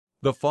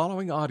The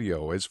following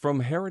audio is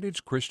from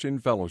Heritage Christian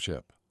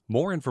Fellowship.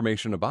 More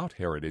information about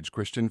Heritage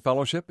Christian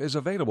Fellowship is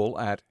available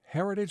at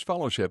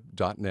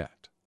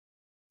heritagefellowship.net.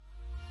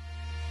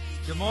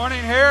 Good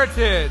morning,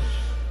 Heritage.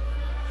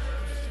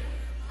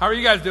 How are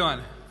you guys doing?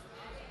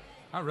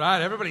 All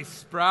right, everybody's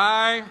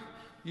spry.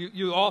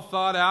 You all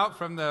thawed out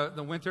from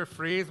the winter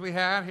freeze we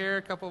had here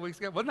a couple of weeks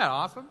ago. Wasn't that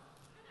awesome?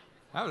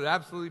 That was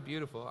absolutely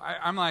beautiful.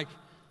 I'm like,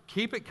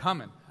 keep it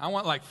coming. I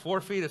want like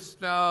 4 feet of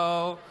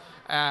snow,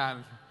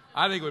 and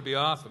I think it would be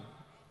awesome.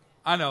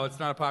 I know it's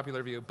not a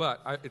popular view,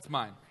 but it's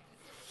mine.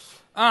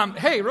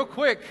 Hey, real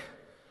quick,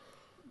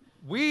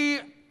 we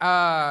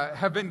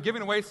have been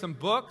giving away some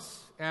books,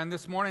 and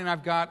this morning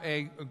I've got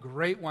a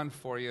great one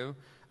for you.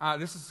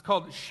 This is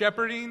called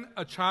Shepherding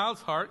a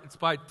Child's Heart. It's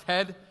by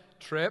Ted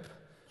Tripp.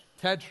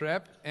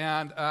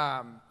 And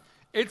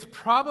it's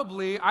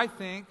probably, I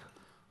think,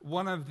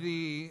 one of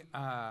the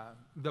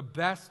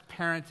best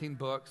parenting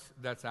books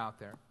that's out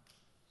there.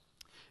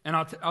 And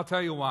I'll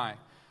tell you why.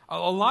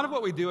 A lot of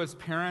what we do as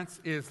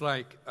parents is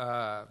like,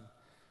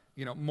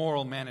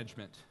 moral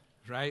management,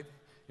 right?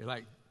 You're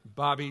like,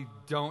 Bobby,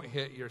 don't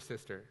hit your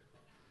sister.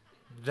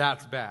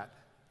 That's bad,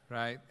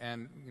 right?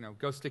 And,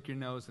 go stick your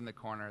nose in the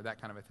corner,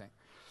 that kind of a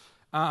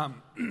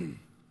thing.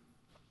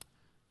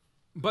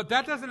 But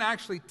that doesn't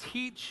actually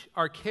teach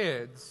our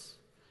kids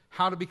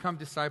how to become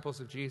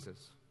disciples of Jesus.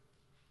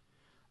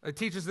 It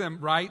teaches them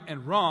right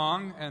and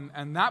wrong,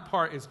 and that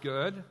part is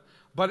good,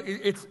 but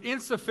it's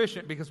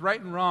insufficient because right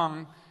and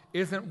wrong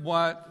isn't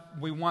what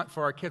we want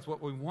for our kids.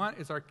 What we want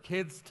is our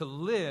kids to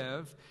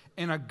live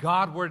in a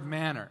Godward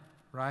manner,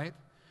 right?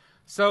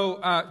 So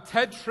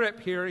Ted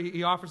Tripp here,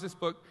 he offers this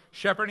book,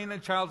 Shepherding a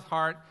Child's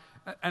Heart,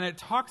 and it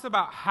talks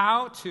about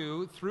how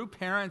to, through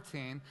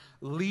parenting,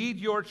 lead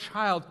your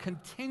child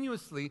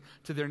continuously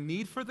to their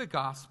need for the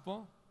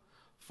gospel,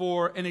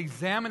 for an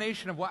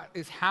examination of what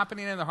is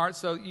happening in the heart.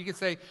 So you can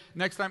say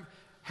next time,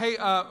 hey,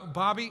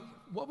 Bobby,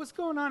 what was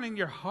going on in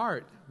your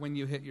heart when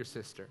you hit your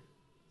sister?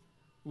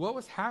 What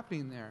was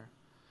happening there?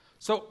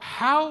 So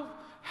how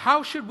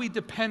should we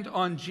depend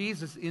on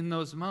Jesus in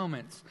those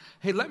moments?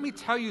 Hey, let me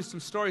tell you some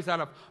stories out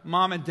of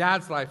mom and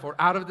dad's life or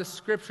out of the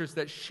scriptures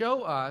that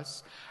show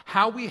us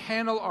how we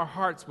handle our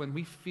hearts when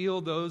we feel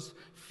those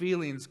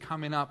feelings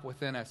coming up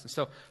within us. And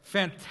so,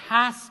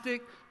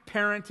 fantastic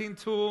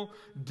parenting tool.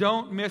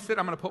 Don't miss it.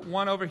 I'm going to put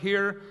one over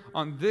here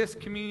on this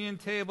communion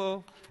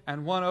table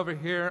and one over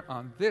here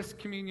on this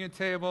communion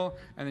table,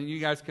 and then you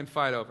guys can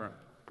fight over them.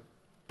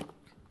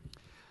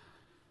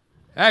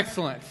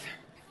 Excellent.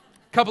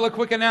 Couple of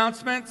quick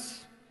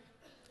announcements.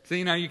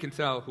 See, now you can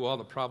tell who all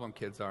the problem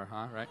kids are,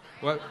 huh? Right?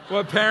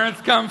 What parents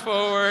come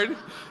forward.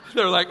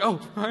 They're like, oh,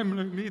 I'm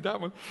going to need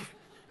that one.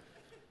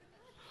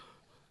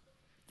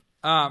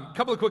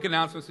 Couple of quick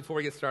announcements before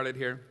we get started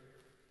here.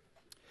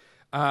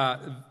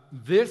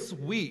 This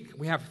week,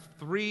 we have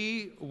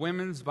 3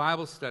 women's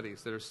Bible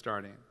studies that are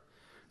starting.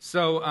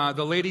 So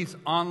the ladies'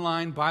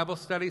 online Bible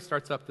study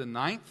starts up the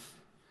 9th.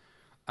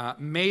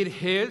 Made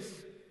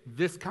His,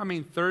 this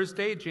coming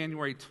Thursday,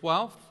 January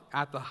 12th,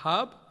 at the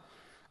Hub.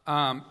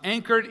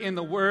 Anchored in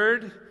the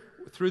Word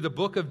through the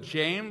book of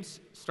James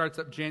starts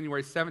up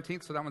January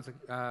 17th, so that one's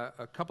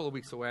a couple of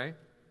weeks away.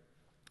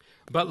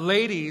 But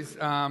ladies,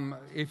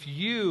 if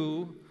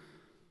you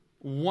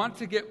want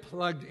to get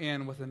plugged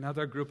in with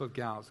another group of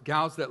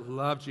gals that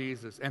love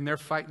Jesus, and they're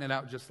fighting it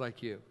out just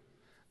like you.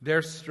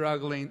 They're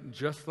struggling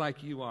just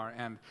like you are,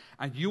 and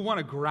you want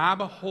to grab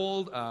a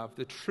hold of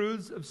the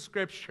truths of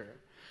Scripture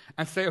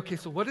and say, okay,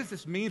 so what does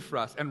this mean for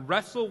us? And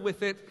wrestle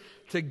with it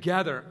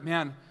together.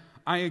 Man,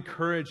 I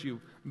encourage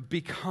you,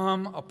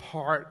 become a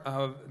part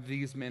of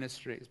these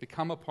ministries.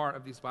 Become a part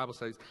of these Bible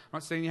studies. I'm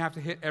not saying you have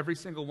to hit every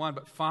single one,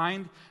 but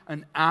find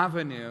an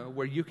avenue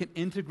where you can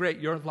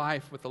integrate your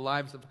life with the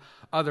lives of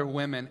other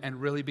women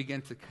and really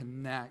begin to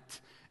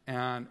connect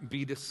and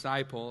be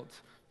discipled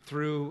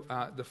through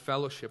the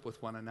fellowship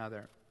with one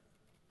another.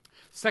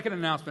 Second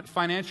announcement,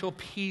 Financial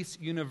Peace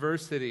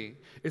University.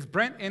 Is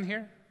Brent in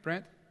here?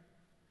 Brent?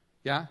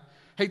 Yeah?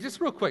 Hey, just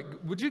real quick,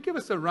 would you give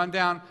us a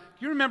rundown?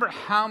 Do you remember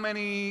how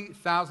many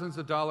thousands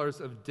of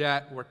dollars of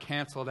debt were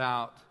canceled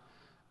out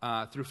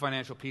through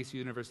Financial Peace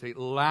University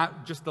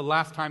just the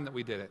last time that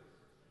we did it?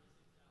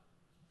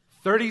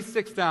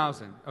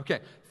 36,000. Okay,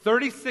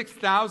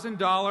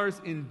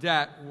 $36,000 in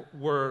debt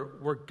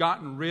were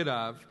gotten rid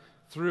of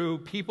through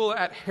people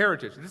at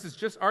Heritage. This is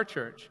just our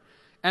church.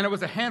 And it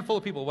was a handful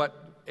of people,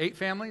 8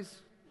 families?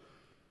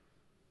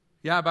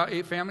 Yeah, about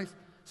 8 families.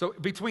 So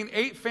between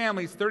 8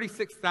 families,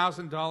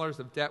 $36,000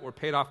 of debt were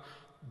paid off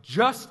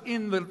just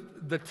in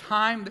the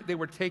time that they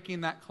were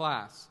taking that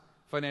class,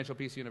 Financial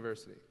Peace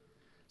University.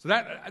 So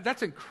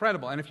that's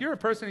incredible. And if you're a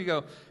person you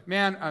go,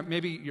 man,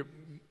 maybe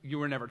you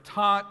were never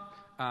taught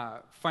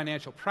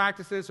financial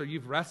practices or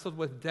you've wrestled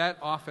with debt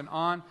off and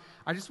on,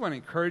 I just want to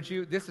encourage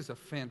you, this is a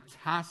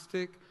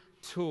fantastic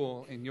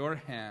tool in your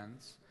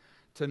hands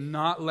to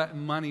not let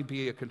money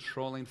be a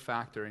controlling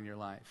factor in your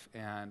life.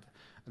 And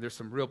There's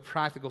some real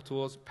practical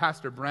tools.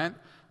 Pastor Brent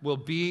will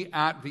be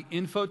at the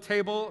info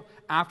table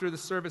after the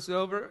service is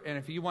over. And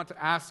if you want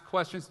to ask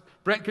questions,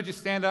 Brent, could you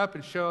stand up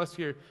and show us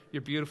your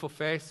beautiful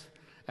face?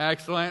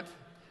 Excellent.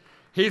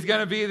 He's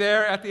going to be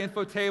there at the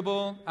info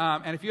table.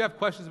 And if you have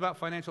questions about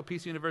Financial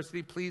Peace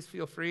University, please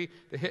feel free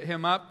to hit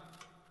him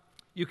up.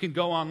 You can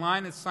go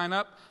online and sign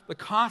up. The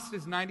cost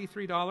is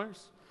 $93.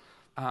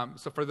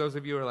 So for those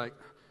of you who are like,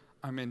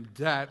 I'm in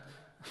debt.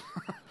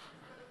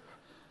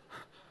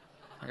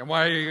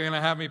 Why are you going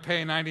to have me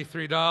pay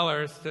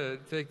 $93 to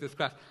take this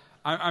class?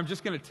 I'm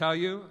just going to tell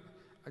you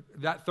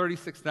that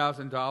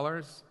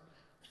 $36,000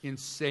 in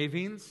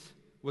savings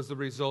was the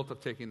result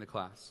of taking the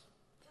class.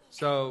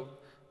 So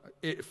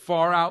it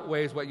far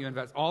outweighs what you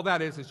invest. All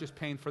that is just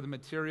paying for the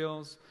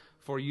materials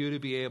for you to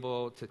be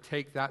able to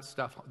take that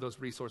stuff, those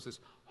resources,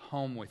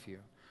 home with you.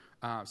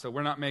 So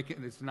we're not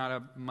making, it's not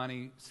a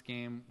money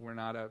scheme. We're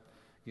not a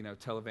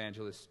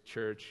televangelist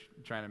church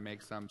trying to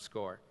make some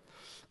score.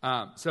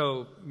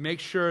 So make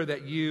sure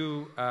that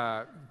you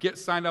get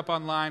signed up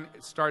online.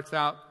 It starts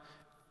out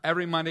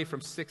every Monday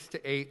from 6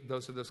 to 8.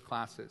 Those are those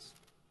classes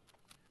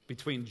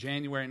between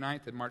January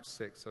 9th and March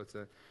 6th. So it's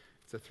a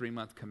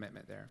 3-month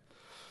commitment there.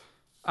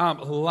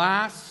 Second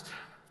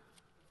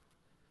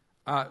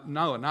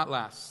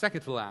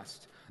to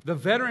last. The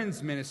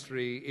Veterans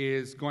Ministry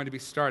is going to be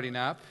starting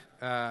up.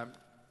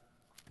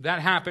 That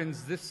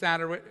happens this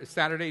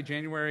Saturday,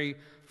 January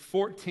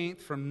 14th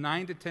from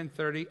 9 to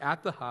 10:30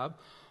 at the Hub.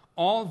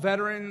 All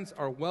veterans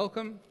are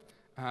welcome,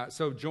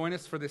 so join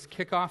us for this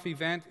kickoff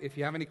event. If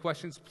you have any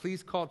questions,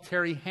 please call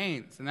Terry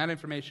Haynes, and that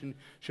information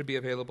should be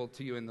available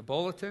to you in the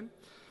bulletin.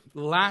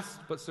 Last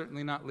but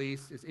certainly not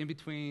least is in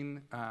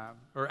between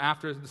or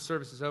after the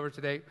service is over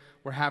today,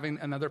 we're having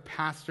another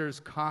pastor's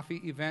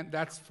coffee event.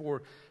 That's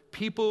for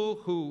people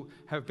who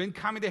have been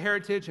coming to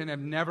Heritage and have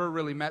never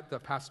really met the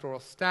pastoral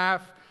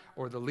staff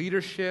or the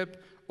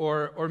leadership,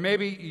 or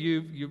maybe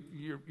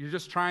you're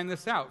just trying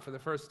this out for the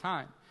first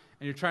time.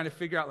 And you're trying to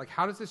figure out,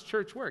 how does this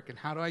church work? And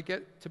how do I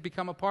get to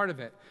become a part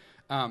of it?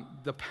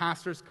 The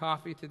pastor's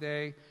coffee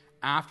today,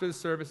 after the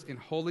service in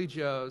Holy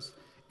Joe's,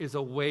 is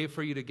a way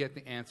for you to get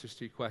the answers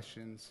to your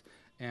questions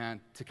and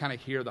to kind of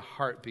hear the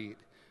heartbeat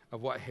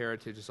of what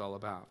Heritage is all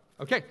about.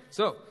 Okay,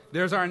 so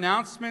there's our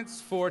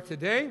announcements for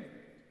today.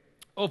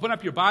 Open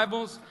up your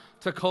Bibles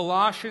to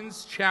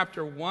Colossians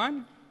chapter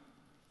 1.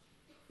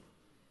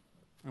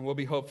 And we'll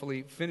be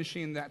hopefully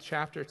finishing that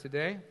chapter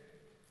today.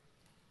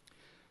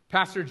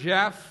 Pastor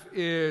Jeff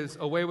is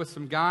away with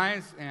some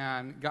guys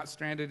and got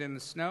stranded in the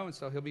snow, and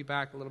so he'll be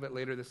back a little bit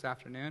later this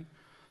afternoon.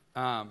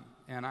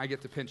 And I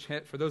get to pinch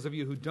hit. For those of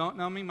you who don't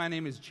know me, my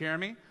name is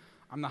Jeremy.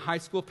 I'm the high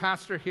school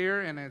pastor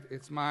here, and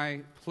it's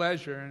my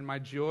pleasure and my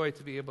joy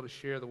to be able to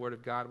share the Word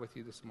of God with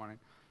you this morning.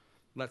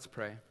 Let's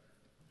pray.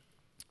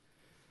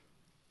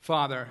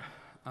 Father,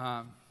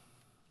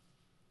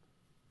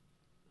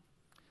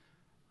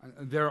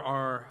 there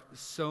are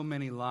so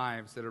many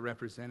lives that are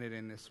represented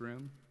in this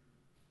room.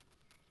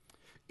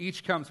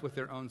 Each comes with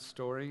their own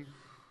story,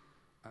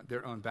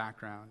 their own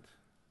background.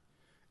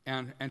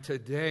 And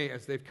today,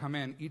 as they've come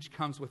in, each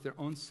comes with their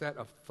own set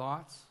of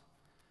thoughts,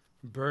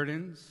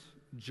 burdens,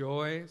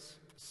 joys,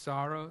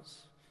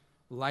 sorrows,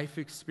 life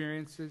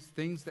experiences,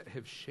 things that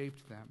have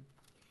shaped them.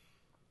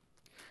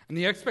 And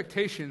the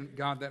expectation,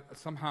 God, that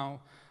somehow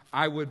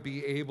I would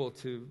be able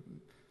to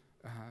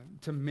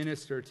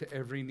minister to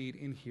every need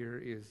in here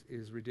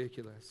is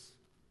ridiculous.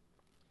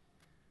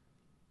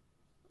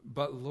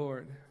 But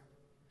Lord,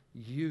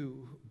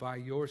 you, by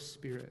your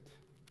Spirit,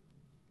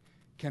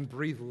 can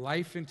breathe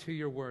life into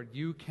your word.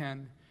 You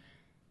can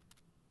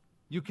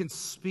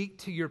speak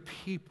to your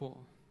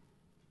people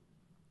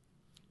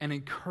and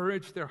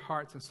encourage their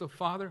hearts. And so,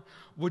 Father,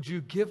 would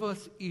you give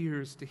us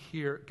ears to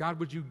hear? God,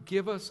 would you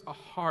give us a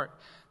heart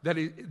that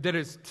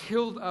is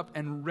tilled up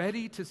and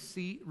ready to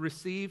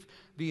receive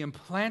the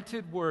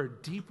implanted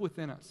word deep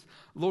within us?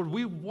 Lord,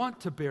 we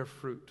want to bear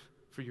fruit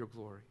for your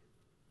glory.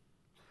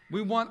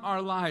 We want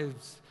our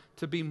lives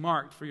to be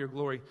marked for your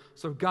glory.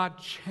 So God,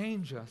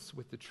 change us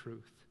with the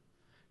truth.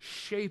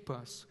 Shape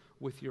us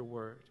with your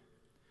word.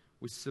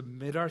 We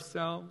submit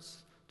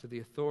ourselves to the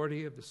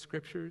authority of the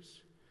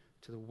Scriptures,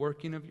 to the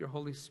working of your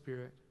Holy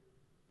Spirit.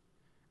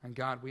 And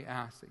God, we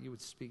ask that you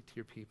would speak to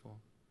your people.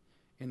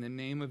 In the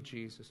name of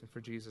Jesus and for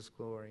Jesus'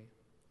 glory.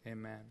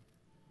 Amen.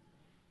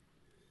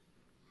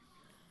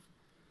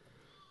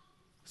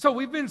 So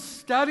we've been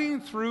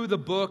studying through the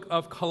book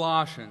of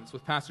Colossians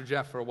with Pastor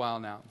Jeff for a while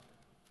now.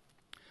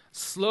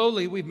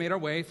 Slowly, we've made our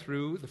way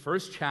through the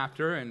first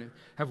chapter and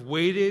have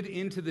waded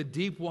into the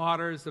deep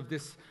waters of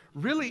this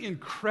really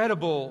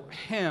incredible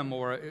hymn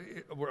or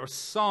a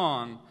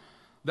song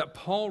that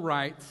Paul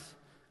writes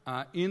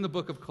in the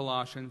book of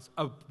Colossians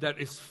that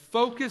is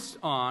focused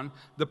on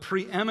the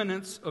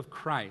preeminence of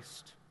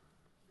Christ.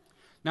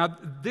 Now,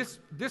 this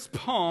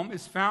poem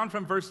is found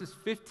from verses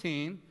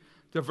 15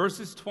 to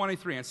verses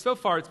 23. And so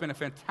far, it's been a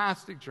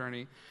fantastic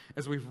journey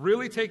as we've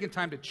really taken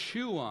time to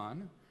chew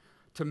on,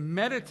 to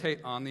meditate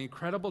on the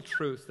incredible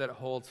truth that it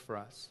holds for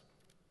us.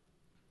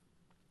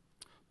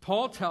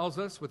 Paul tells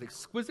us with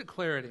exquisite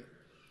clarity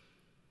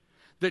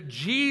that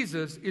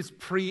Jesus is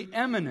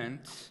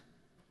preeminent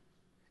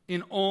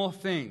in all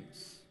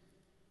things.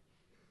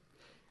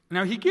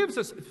 Now, he gives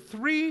us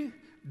 3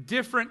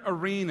 different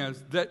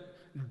arenas that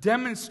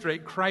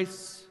demonstrate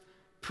Christ's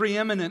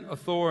preeminent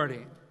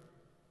authority.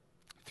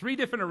 3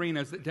 different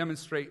arenas that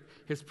demonstrate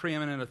his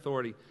preeminent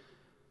authority.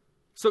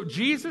 So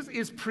Jesus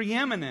is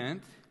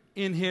preeminent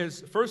in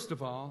his, first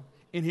of all,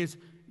 in his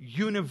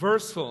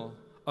universal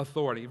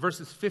authority.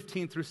 Verses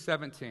 15 through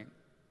 17.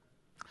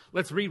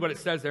 Let's read what it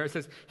says there. It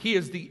says, he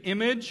is the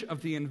image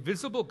of the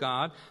invisible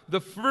God, the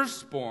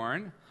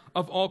firstborn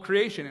of all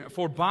creation.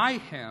 For by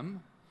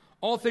him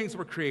all things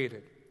were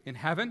created, in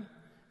heaven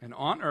and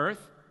on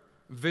earth,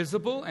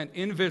 visible and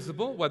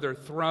invisible, whether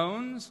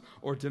thrones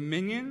or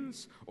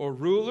dominions or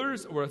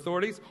rulers or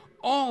authorities.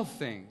 All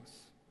things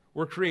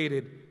were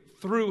created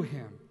through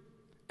him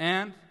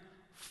and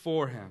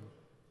for him.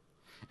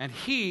 And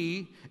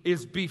he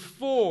is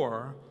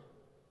before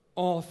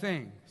all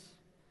things.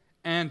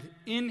 And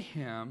in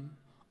him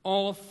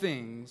all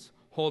things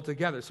hold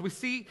together. So we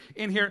see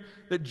in here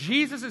that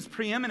Jesus is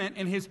preeminent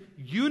in his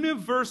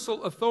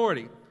universal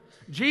authority.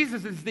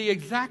 Jesus is the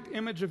exact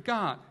image of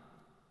God.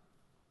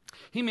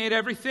 He made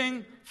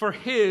everything for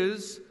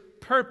his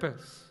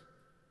purpose.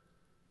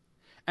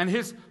 And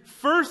his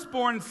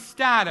firstborn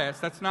status,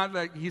 that's not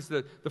that he's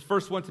the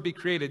first one to be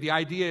created. The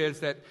idea is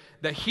that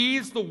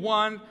he's the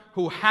one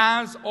who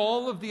has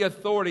all of the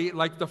authority,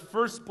 like the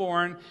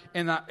firstborn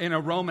in a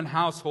Roman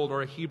household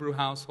or a Hebrew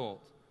household.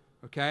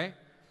 Okay?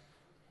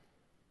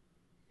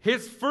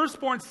 His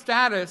firstborn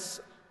status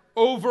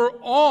over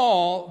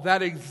all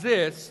that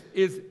exists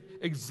is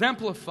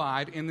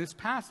exemplified in this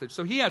passage.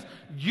 So he has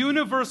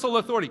universal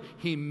authority.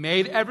 He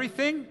made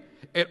everything.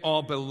 It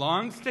all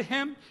belongs to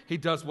him. He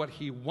does what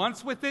he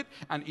wants with it.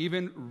 And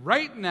even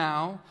right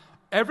now,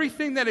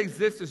 everything that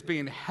exists is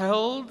being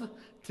held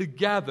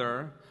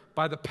together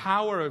by the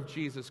power of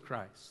Jesus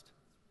Christ.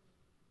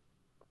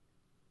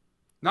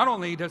 Not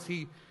only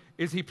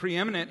is he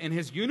preeminent in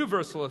his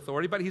universal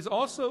authority, but he's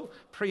also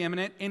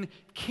preeminent in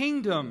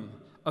kingdom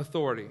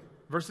authority.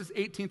 Verses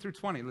 18 through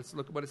 20. Let's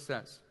look at what it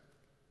says.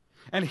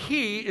 And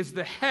he is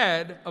the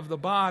head of the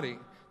body,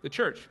 the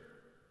church.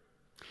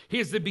 He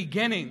is the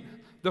beginning,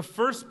 the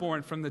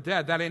firstborn from the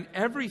dead, that in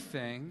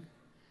everything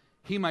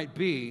he might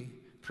be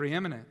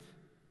preeminent.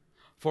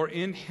 For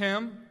in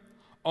him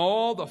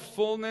all the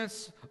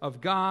fullness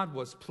of God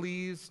was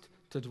pleased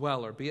to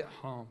dwell or be at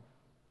home.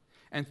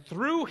 And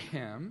through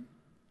him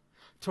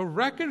to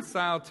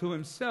reconcile to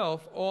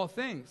himself all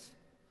things,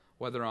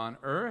 whether on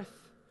earth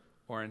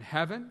or in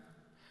heaven,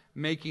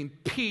 making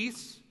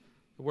peace.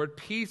 The word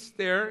peace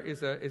there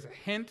is a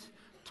hint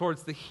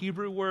towards the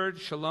Hebrew word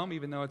shalom,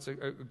 even though it's a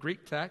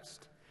Greek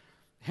text,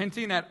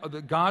 hinting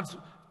at God's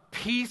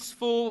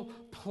peaceful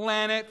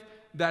planet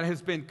that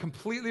has been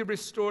completely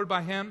restored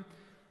by him.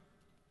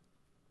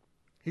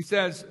 He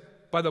says,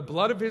 by the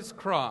blood of his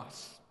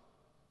cross,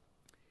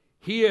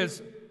 he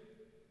is,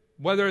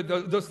 whether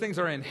those things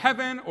are in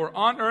heaven or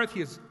on earth,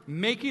 he is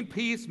making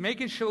peace,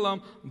 making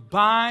shalom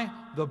by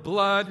the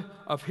blood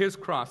of his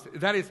cross.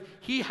 That is,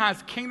 he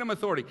has kingdom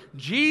authority.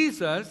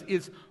 Jesus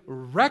is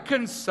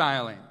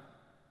reconciling.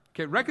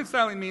 Okay,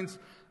 reconciling means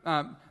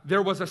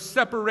there was a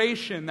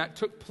separation that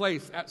took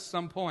place at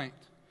some point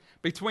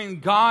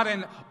between God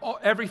and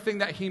everything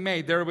that he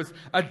made. There was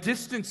a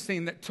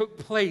distancing that took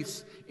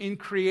place in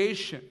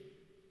creation.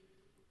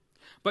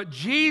 But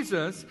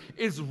Jesus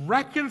is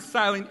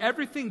reconciling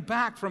everything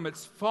back from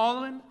its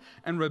fallen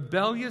and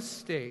rebellious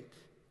state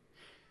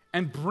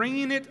and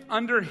bringing it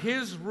under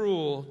his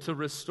rule to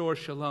restore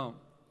shalom.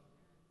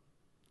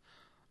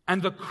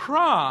 And the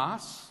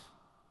cross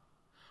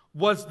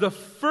was the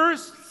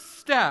first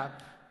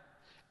step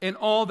in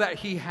all that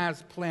he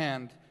has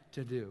planned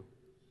to do.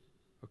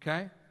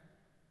 Okay?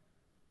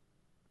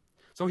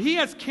 So he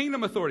has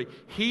kingdom authority.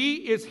 He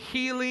is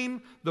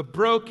healing the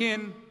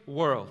broken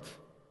world.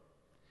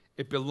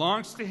 It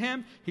belongs to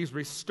him. He's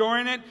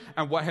restoring it.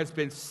 And what has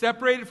been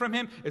separated from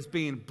him is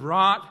being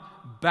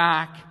brought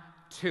back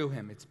to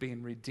him. It's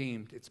being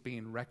redeemed. It's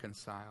being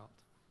reconciled.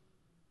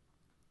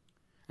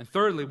 And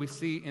thirdly, we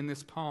see in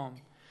this poem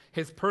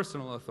his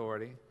personal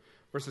authority,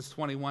 verses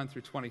 21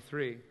 through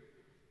 23.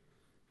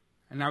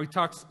 And now he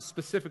talks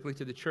specifically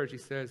to the church. He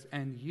says,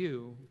 and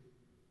you,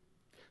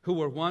 who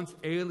were once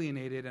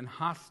alienated and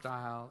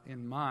hostile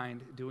in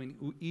mind,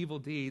 doing evil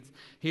deeds,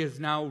 he is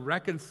now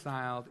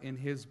reconciled in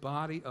his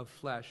body of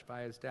flesh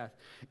by his death,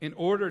 in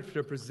order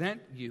to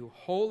present you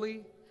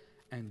holy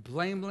and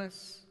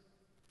blameless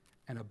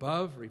and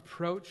above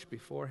reproach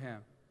before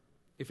him,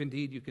 if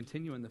indeed you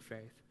continue in the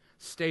faith,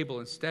 stable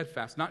and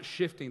steadfast, not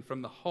shifting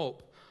from the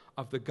hope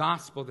of the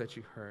gospel that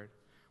you heard,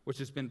 which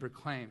has been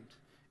proclaimed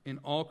in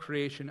all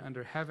creation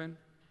under heaven,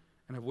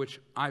 and of which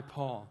I,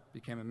 Paul,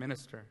 became a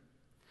minister.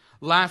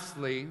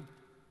 Lastly,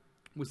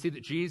 we see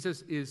that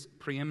Jesus is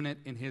preeminent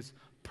in his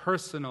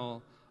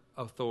personal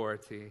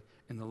authority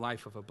in the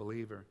life of a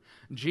believer.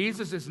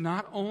 Jesus is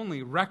not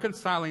only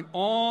reconciling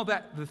all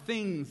the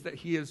things that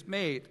he has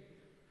made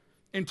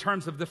in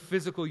terms of the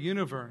physical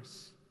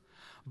universe,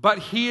 but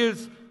he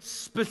is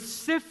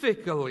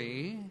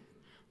specifically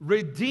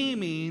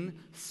redeeming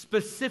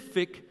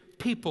specific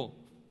people.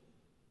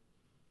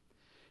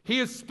 He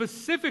is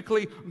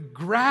specifically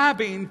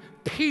grabbing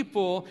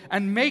people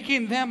and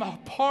making them a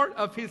part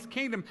of his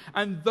kingdom.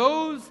 And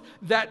those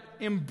that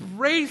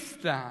embrace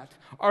that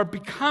are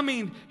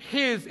becoming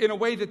his in a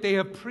way that they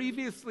have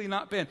previously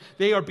not been.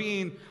 They are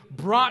being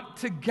brought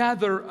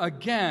together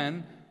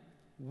again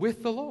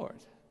with the Lord.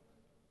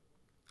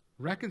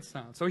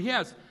 Reconciled. So he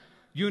has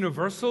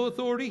universal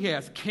authority, he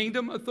has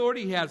kingdom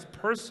authority, he has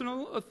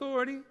personal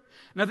authority.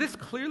 Now this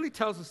clearly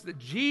tells us that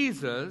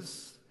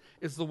Jesus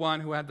is the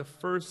one who had the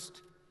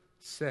first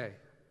say,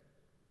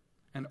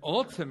 and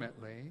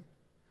ultimately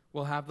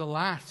will have the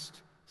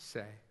last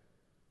say.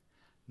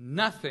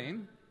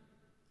 Nothing,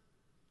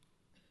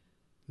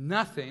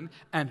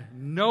 and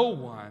no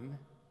one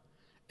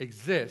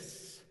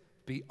exists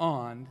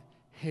beyond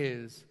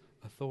his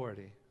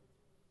authority.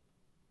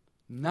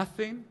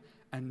 Nothing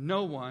and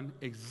no one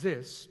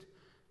exists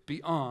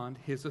beyond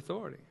his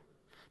authority.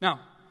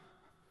 Now,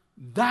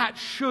 that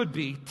should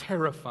be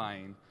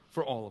terrifying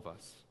for all of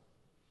us.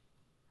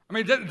 I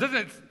mean, doesn't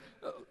it?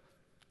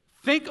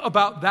 Think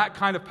about that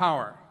kind of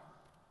power.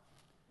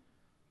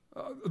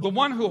 The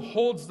one who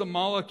holds the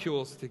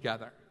molecules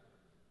together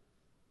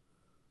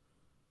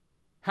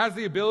has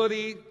the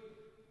ability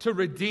to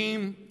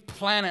redeem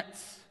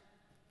planets,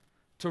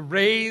 to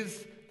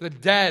raise the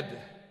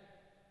dead,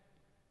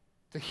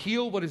 to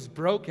heal what is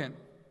broken.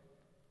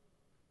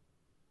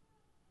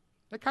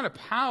 That kind of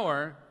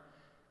power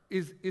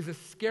is a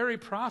scary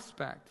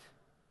prospect.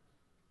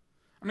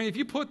 I mean, if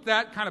you put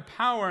that kind of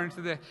power into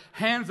the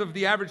hands of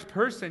the average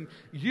person,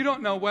 you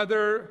don't know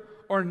whether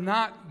or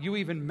not you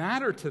even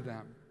matter to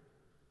them.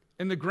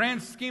 In the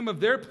grand scheme of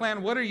their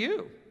plan, what are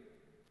you?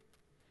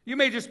 You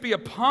may just be a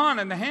pawn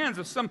in the hands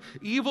of some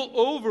evil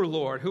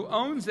overlord who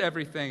owns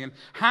everything and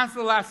has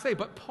the last say.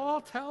 But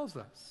Paul tells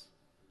us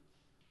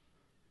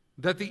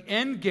that the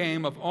end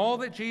game of all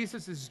that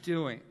Jesus is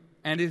doing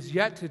and is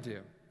yet to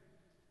do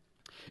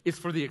is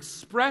for the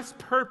express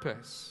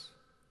purpose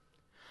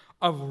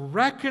of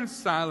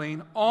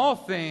reconciling all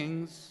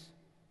things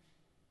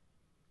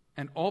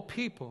and all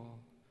people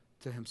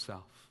to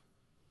himself.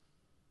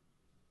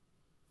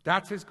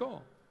 That's his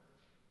goal.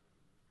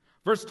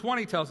 Verse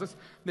 20 tells us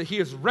that he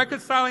is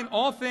reconciling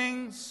all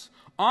things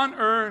on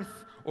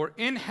earth or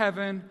in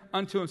heaven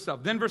unto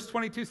himself. Then verse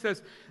 22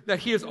 says that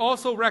he has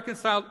also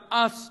reconciled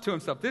us to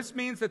himself. This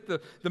means that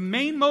the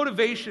main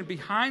motivation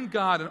behind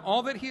God and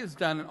all that he has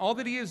done and all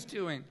that he is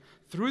doing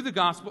through the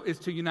gospel is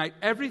to unite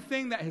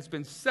everything that has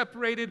been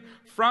separated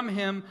from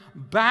him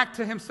back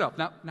to himself.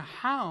 Now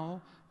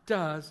how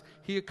does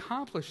he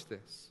accomplish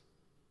this?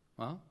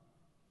 Well,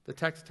 the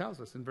text tells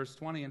us in verse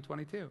 20 and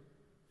 22.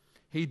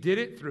 He did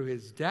it through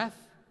his death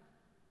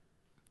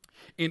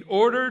in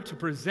order to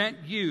present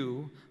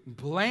you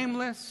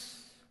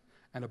blameless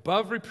and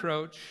above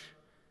reproach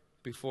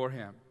before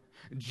him.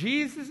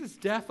 Jesus'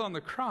 death on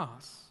the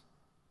cross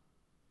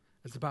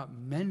is about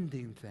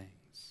mending things.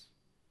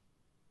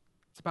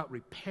 It's about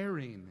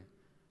repairing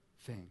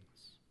things.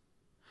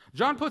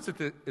 John puts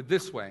it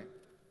this way.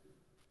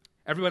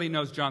 Everybody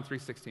knows John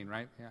 3:16,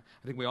 right? Yeah.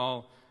 I think we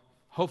all,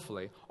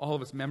 hopefully, all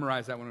of us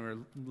memorized that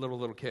when we were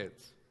little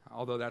kids.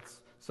 Although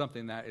that's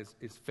something that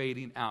is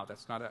fading out.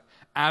 That's not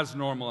as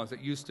normal as it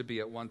used to be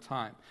at one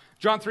time.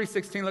 John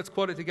 3:16, let's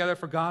quote it together.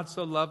 For God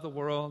so loved the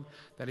world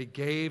that he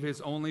gave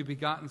his only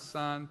begotten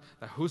Son,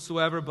 that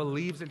whosoever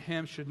believes in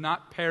him should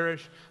not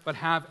perish, but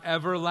have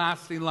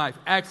everlasting life.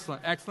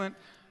 Excellent, excellent.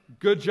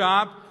 Good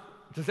job.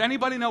 Does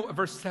anybody know what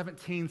verse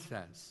 17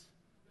 says?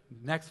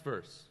 Next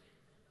verse.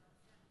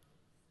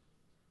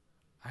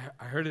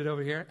 I heard it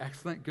over here.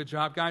 Excellent. Good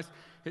job, guys.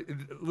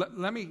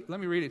 Let me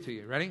read it to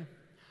you. Ready?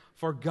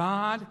 For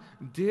God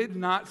did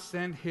not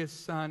send his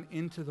Son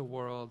into the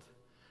world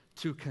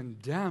to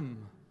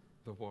condemn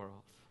the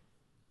world,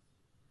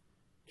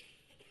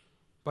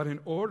 but in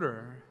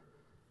order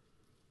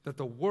that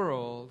the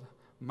world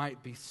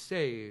might be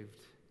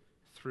saved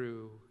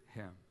through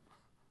him.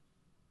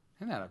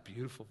 Isn't that a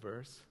beautiful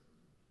verse?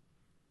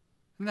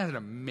 Isn't that an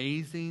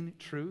amazing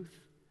truth?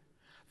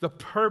 The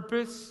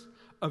purpose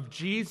of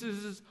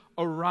Jesus'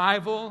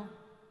 arrival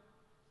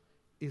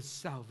is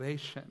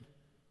salvation,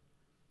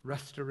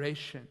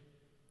 restoration,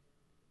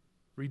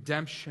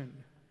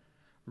 redemption,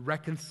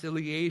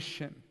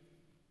 reconciliation.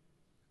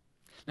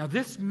 Now,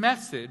 this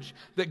message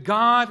that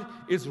God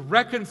is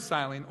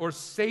reconciling or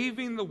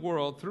saving the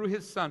world through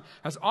his Son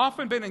has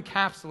often been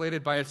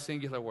encapsulated by a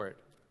singular word.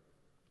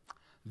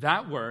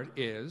 That word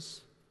is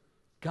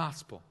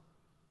gospel.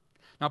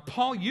 Now,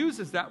 Paul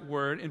uses that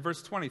word in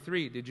verse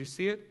 23. Did you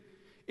see it?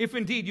 If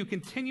indeed you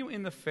continue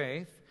in the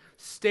faith,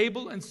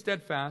 stable and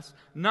steadfast,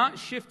 not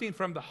shifting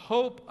from the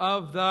hope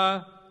of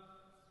the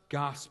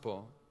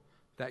gospel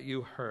that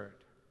you heard.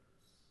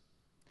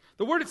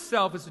 The word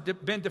itself has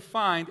been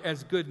defined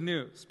as good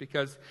news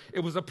because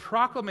it was a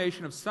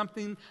proclamation of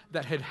something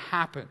that had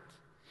happened.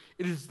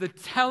 It is the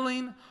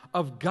telling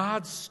of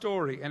God's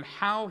story and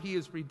how he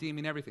is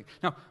redeeming everything.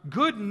 Now,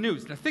 good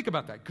news. Now, think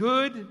about that.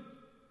 Good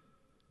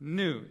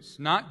news.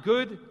 Not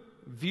good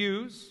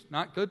views,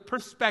 not good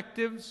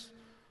perspectives,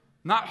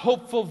 not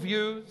hopeful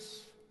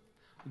views.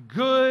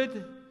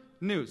 Good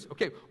news.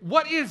 Okay,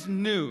 what is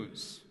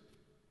news?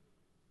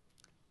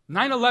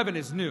 9/11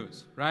 is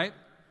news, right?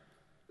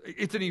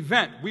 It's an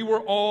event. We were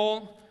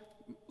all,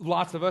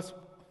 lots of us,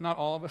 not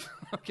all of us,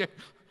 okay,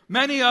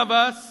 many of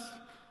us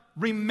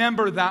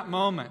remember that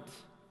moment,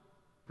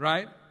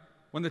 right?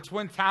 When the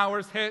Twin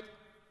Towers hit.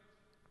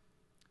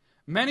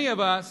 Many of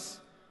us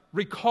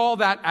recall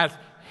that as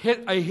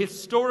a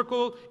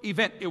historical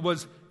event. It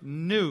was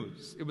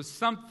news. It was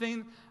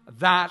something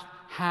that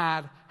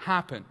had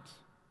happened.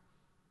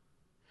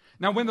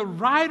 Now, when the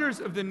writers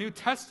of the New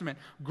Testament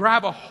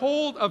grab a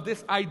hold of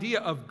this idea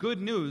of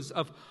good news,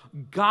 of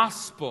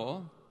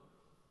gospel,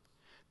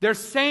 they're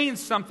saying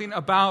something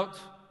about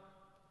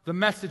the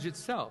message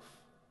itself.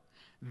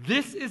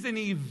 This is an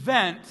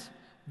event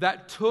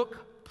that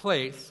took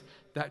place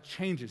that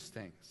changes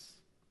things.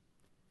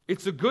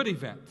 It's a good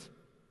event.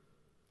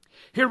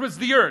 Here was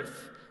the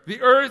earth.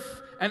 The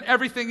earth and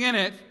everything in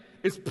it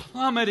is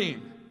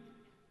plummeting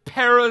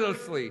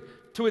perilously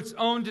to its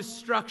own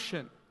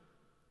destruction.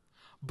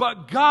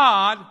 But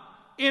God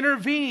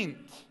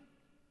intervened.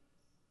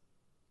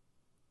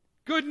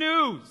 Good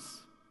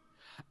news.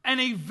 An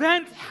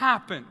event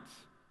happened.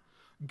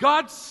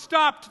 God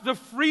stopped the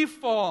free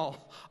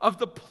fall of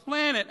the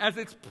planet as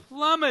it's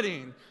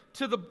plummeting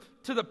to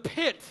the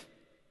pit.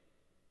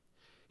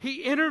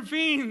 He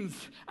intervenes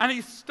and he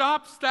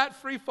stops that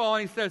free fall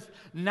and he says,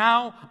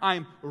 now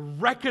I'm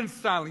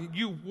reconciling.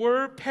 You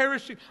were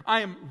perishing. I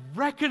am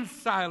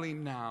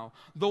reconciling now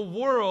the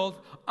world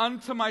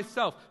unto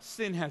myself.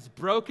 Sin has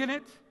broken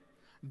it.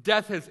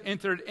 Death has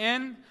entered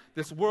in.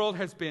 This world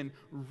has been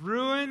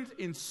ruined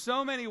in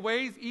so many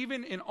ways,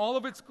 even in all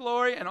of its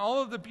glory and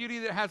all of the beauty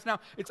that it has now.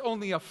 It's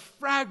only a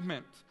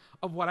fragment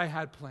of what I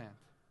had planned.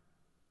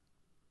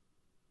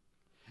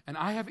 And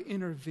I have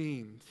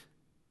intervened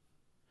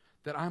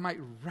that I might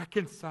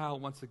reconcile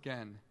once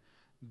again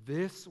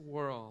this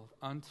world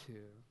unto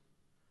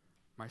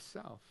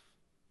myself.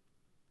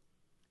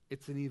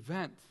 It's an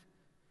event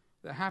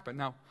that happened.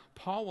 Now,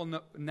 Paul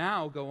will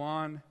now go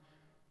on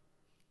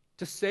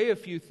to say a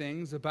few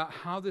things about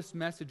how this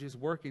message is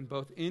working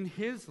both in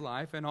his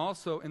life and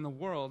also in the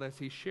world as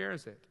he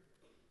shares it.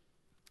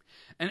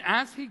 And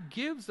as he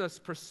gives us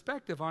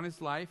perspective on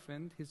his life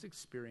and his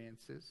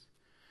experiences,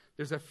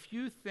 there's a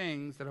few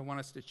things that I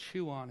want us to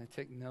chew on and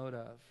take note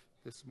of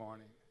this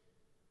morning.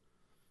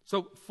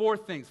 So 4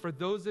 things. For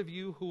those of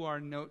you who are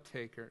note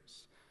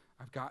takers,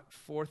 I've got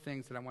 4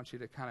 things that I want you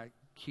to kind of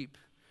keep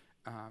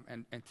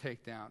and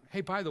take down.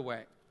 Hey, by the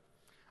way,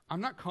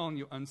 I'm not calling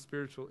you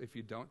unspiritual if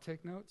you don't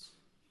take notes,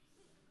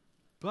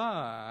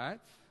 but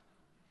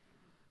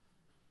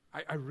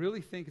I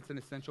really think it's an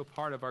essential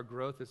part of our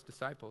growth as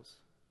disciples.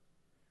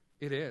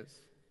 It is.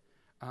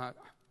 I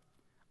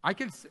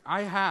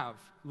have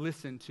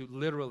listened to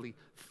literally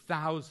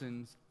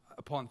thousands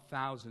upon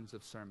thousands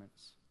of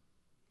sermons.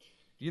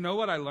 You know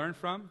what I learned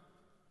from?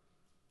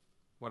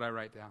 What I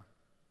write down.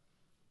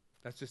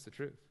 That's just the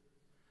truth.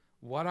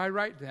 What I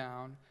write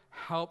down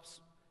helps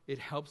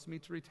me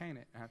to retain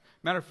it.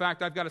 Matter of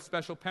fact, I've got a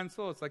special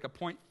pencil. It's like a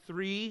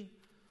 0.3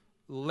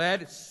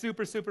 lead. It's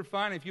super, super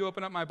fun. If you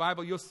open up my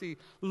Bible, you'll see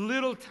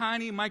little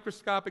tiny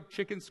microscopic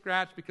chicken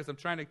scratch because I'm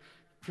trying to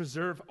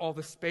preserve all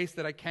the space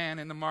that I can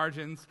in the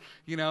margins,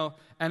 you know.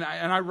 And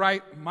I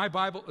write, my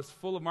Bible is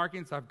full of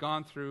markings. I've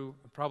gone through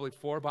probably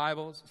 4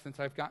 Bibles since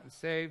I've gotten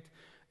saved.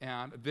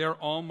 And they're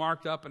all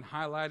marked up and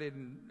highlighted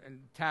and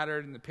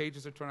tattered, and the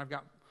pages are torn. I've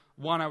got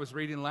one I was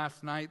reading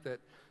last night that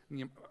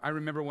I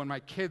remember when my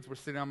kids were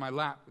sitting on my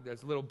lap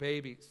as little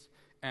babies.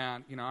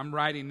 And, I'm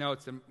writing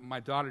notes, and my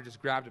daughter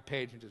just grabbed a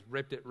page and just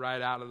ripped it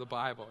right out of the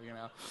Bible,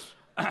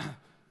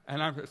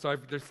 And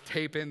there's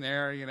tape in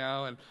there,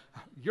 and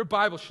your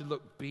Bible should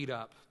look beat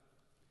up.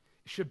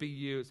 It should be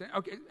used.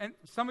 And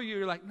some of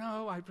you are like,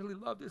 no, I really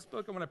love this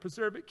book. I want to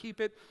preserve it, keep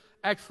it.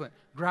 Excellent.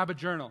 Grab a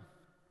journal.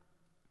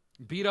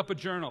 Beat up a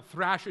journal,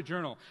 thrash a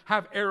journal,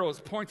 have arrows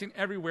pointing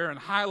everywhere and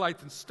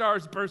highlights and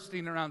stars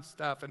bursting around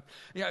stuff. And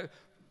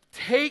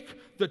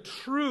take the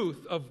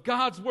truth of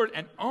God's word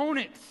and own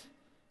it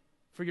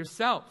for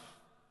yourself.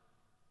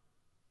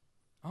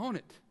 Own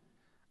it.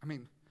 I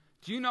mean,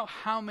 do you know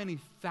how many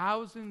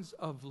thousands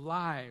of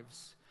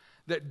lives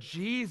that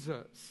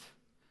Jesus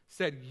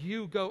said,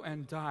 you go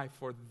and die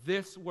for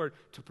this word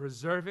to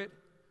preserve it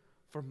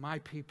for my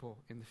people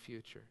in the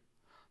future?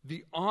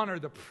 The honor,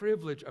 the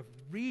privilege of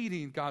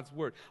reading God's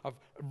word, of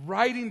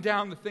writing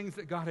down the things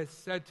that God has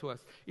said to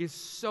us is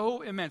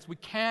so immense. We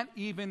can't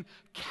even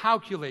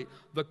calculate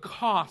the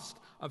cost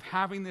of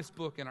having this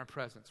book in our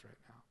presence right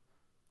now,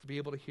 to be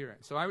able to hear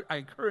it. So I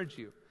encourage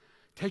you,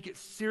 take it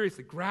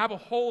seriously. Grab a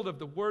hold of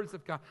the words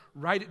of God.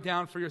 Write it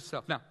down for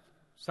yourself. Now,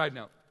 side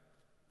note.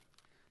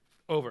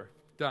 Over.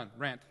 Done.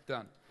 Rant.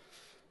 Done.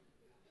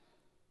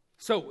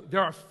 So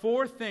there are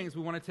 4 things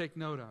we want to take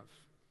note of.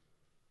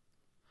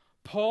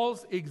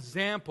 Paul's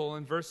example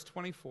in verse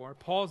 24,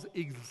 Paul's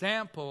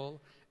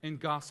example in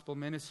gospel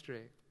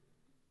ministry.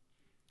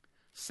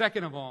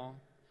 Second of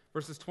all,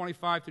 verses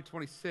 25 through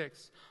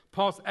 26,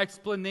 Paul's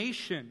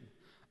explanation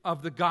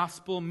of the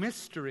gospel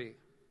mystery.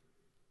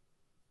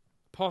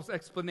 Paul's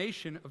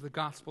explanation of the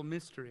gospel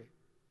mystery.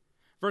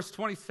 Verse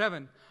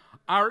 27,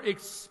 our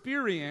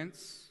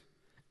experience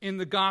in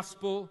the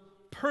gospel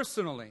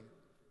personally.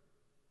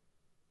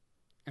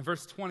 And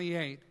verse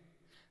 28,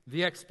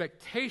 the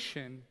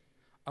expectation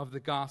of the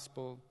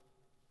gospel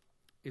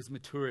is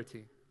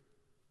maturity.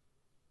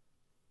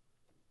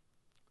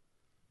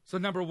 So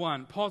number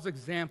one, Paul's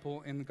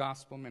example in the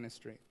gospel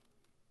ministry.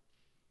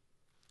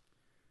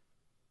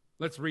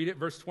 Let's read it,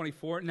 verse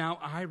 24. Now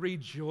I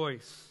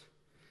rejoice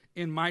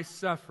in my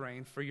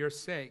suffering for your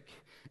sake,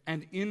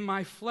 and in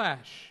my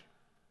flesh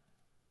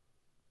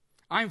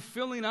I'm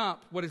filling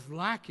up what is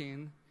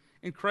lacking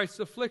in Christ's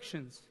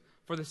afflictions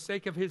for the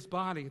sake of his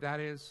body, that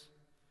is,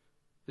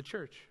 the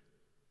church.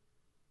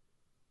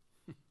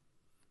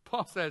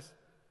 Paul says,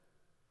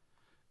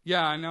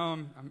 yeah, I know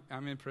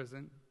I'm in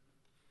prison,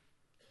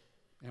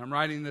 and I'm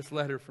writing this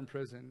letter from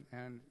prison,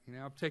 and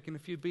I've taken a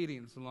few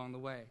beatings along the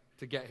way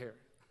to get here.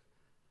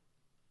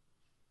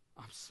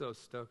 I'm so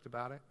stoked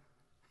about it.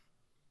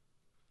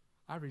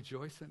 I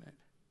rejoice in it.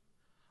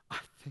 I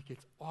think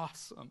it's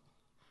awesome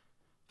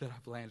that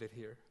I've landed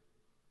here.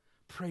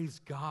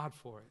 Praise God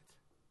for it.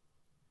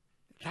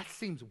 That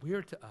seems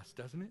weird to us,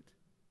 doesn't it?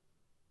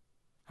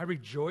 I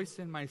rejoice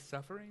in my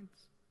sufferings.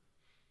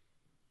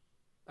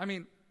 I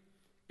mean,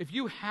 if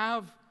you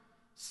have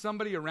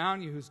somebody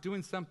around you who's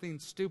doing something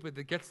stupid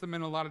that gets them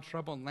in a lot of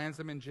trouble and lands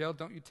them in jail,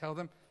 don't you tell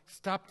them,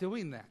 stop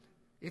doing that.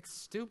 It's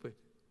stupid.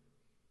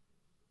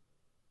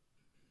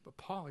 But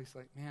Paul, he's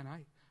like, man, I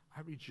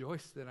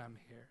rejoice that I'm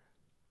here.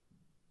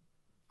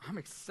 I'm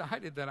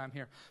excited that I'm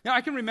here. Now,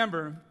 I can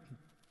remember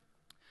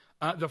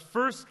the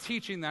first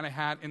teaching that I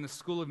had in the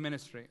school of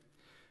ministry.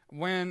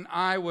 When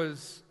I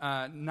was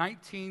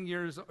 20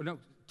 years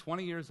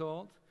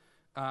old,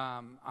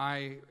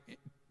 I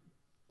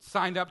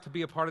signed up to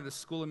be a part of the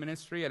school of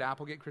ministry at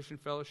Applegate Christian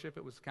Fellowship.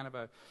 It was kind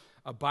of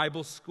a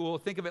Bible school.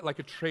 Think of it like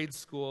a trade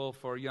school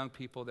for young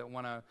people that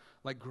want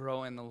to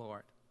grow in the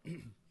Lord.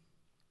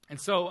 And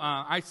so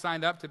I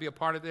signed up to be a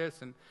part of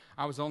this, and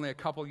I was only a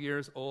couple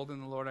years old in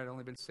the Lord. I'd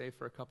only been saved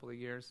for a couple of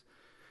years.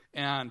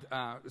 And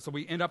so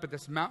we end up at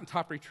this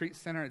mountaintop retreat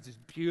center. It's this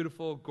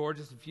beautiful,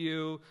 gorgeous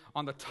view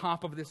on the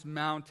top of this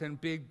mountain,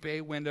 big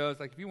bay windows.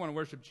 Like, if you want to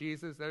worship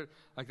Jesus,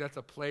 that's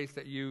a place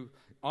that you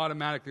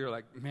automatically are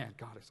like, man,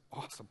 God is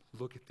awesome.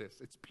 Look at this.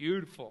 It's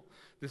beautiful.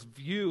 This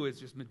view is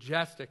just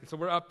majestic. And so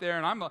we're up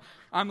there, and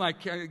I'm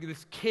like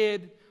this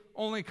kid,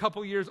 only a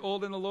couple years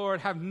old in the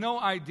Lord, have no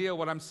idea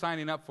what I'm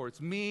signing up for.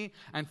 It's me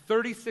and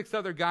 36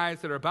 other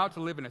guys that are about to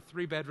live in a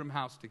 3-bedroom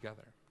house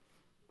together.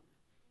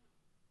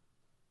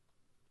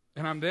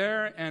 And I'm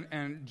there,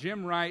 and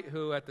Jim Wright,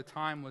 who at the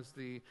time was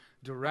the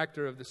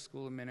director of the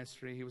school of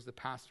ministry, he was the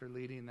pastor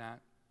leading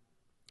that.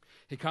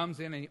 He comes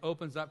in and he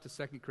opens up to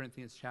 2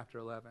 Corinthians chapter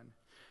 11,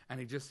 and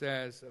he just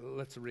says,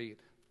 let's read.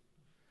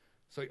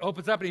 So he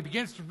opens up and he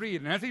begins to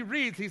read. And as he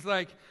reads, he's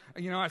like,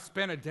 I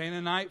spent a day and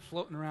a night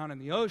floating around in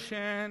the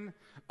ocean.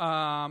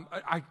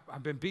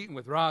 I've been beaten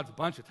with rods a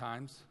bunch of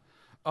times.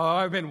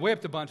 I've been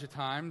whipped a bunch of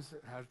times.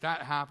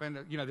 That happened.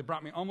 They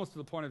brought me almost to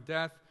the point of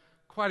death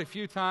quite a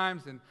few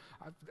times. And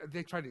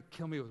they tried to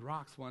kill me with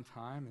rocks one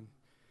time.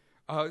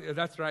 And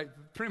that's right.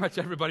 Pretty much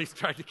everybody's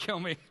tried to kill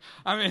me.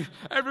 I mean,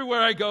 everywhere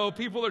I go,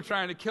 people are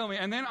trying to kill me.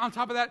 And then on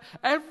top of that,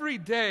 every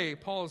day,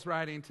 Paul is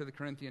writing to the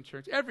Corinthian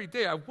church. Every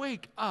day I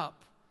wake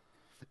up,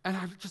 and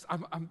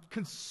I'm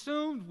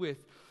consumed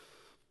with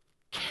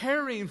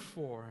caring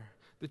for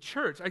the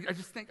church. I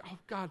just think, oh,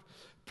 God,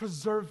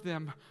 preserve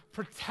them,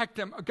 protect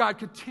them. God,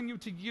 continue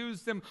to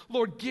use them.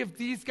 Lord, give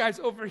these guys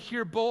over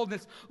here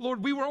boldness.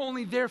 Lord, we were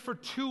only there for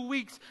 2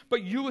 weeks,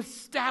 but you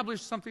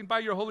established something by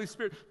your Holy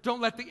Spirit. Don't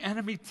let the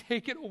enemy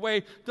take it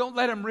away. Don't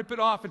let him rip it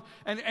off.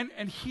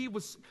 And he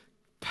was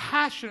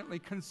passionately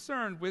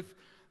concerned with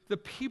the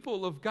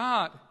people of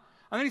God.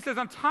 And then he says,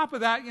 on top of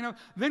that,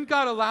 then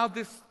God allowed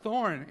this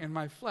thorn in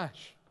my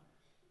flesh.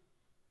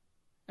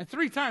 And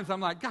 3 times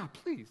I'm like, God,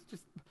 please,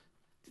 just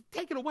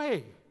take it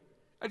away.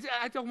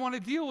 I don't want to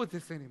deal with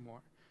this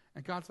anymore.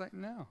 And God's like,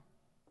 no.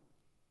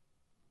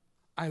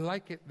 I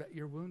like it that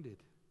you're wounded.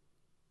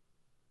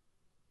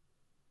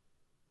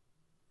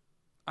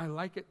 I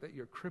like it that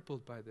you're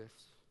crippled by this.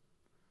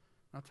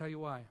 And I'll tell you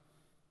why.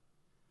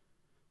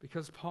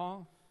 Because,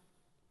 Paul,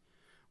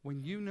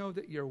 when you know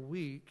that you're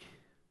weak,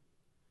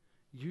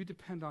 you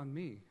depend on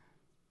me.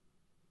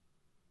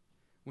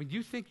 When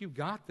you think you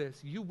got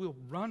this, you will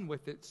run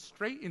with it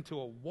straight into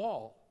a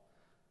wall.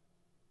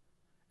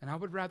 And I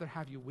would rather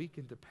have you weak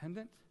and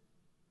dependent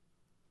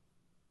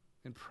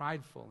than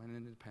prideful and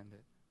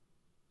independent.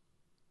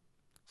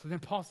 So then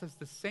Paul says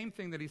the same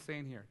thing that he's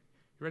saying here.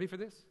 You ready for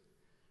this?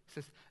 He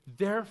says,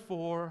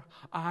 therefore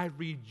I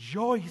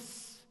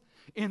rejoice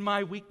in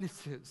my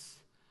weaknesses.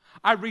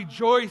 I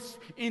rejoice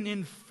in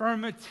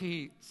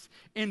infirmities,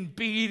 in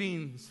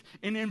beatings,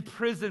 in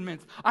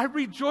imprisonments. I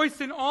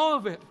rejoice in all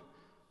of it.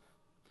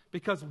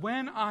 Because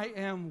when I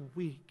am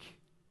weak,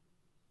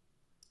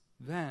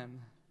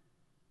 then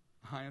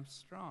I am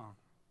strong.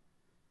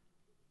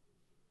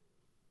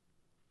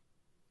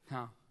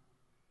 Now,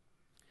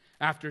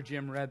 after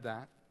Jim read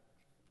that,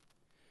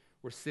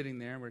 we're sitting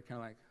there and we're kind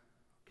of like,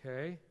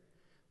 okay,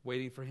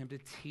 waiting for him to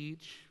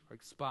teach or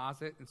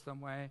exposit in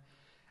some way.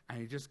 And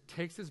he just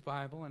takes his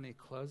Bible and he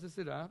closes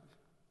it up.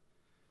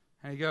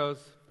 And he goes,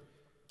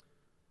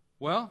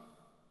 well,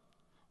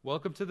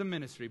 welcome to the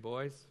ministry,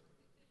 boys.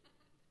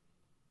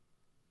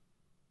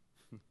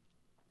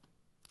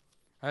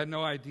 I had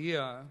no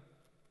idea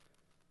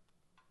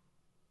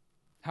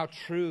how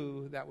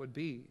true that would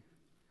be.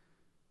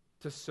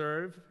 To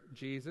serve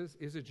Jesus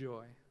is a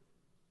joy.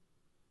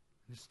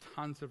 There's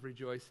tons of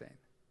rejoicing.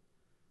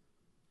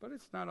 But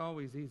it's not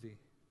always easy.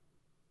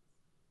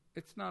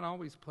 It's not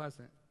always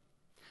pleasant.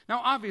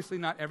 Now, obviously,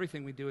 not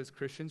everything we do as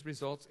Christians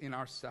results in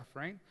our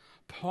suffering.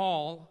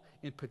 Paul,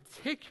 in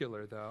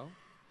particular, though,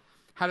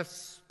 had a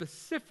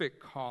specific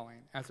calling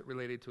as it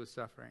related to his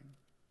suffering.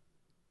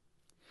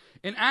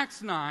 In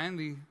Acts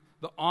 9,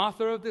 the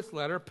author of this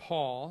letter,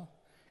 Paul,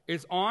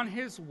 is on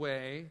his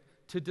way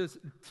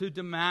to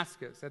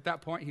Damascus. At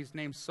that point, he's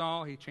named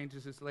Saul. He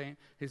changes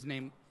his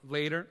name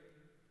later.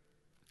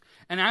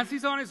 And as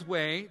he's on his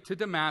way to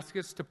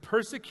Damascus to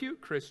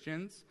persecute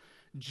Christians,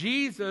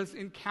 Jesus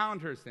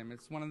encounters him.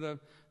 It's one of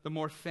the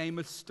more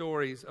famous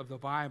stories of the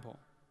Bible.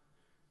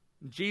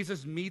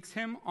 Jesus meets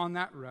him on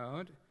that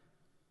road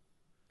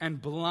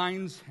and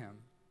blinds him.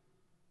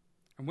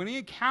 And when he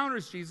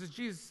encounters Jesus,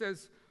 Jesus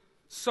says,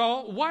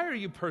 Saul, why are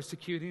you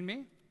persecuting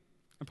me?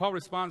 And Paul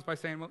responds by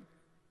saying, well,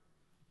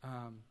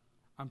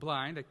 I'm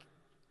blind. I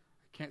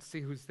can't see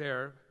who's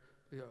there.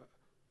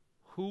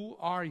 Who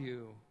are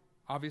you?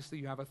 Obviously,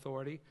 you have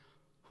authority.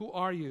 Who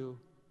are you,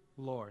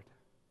 Lord?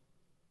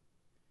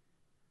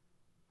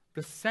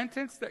 The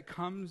sentence that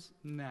comes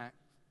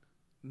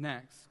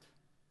next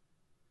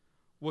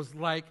was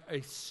like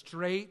a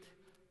straight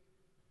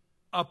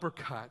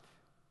uppercut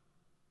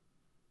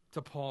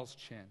to Paul's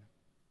chin.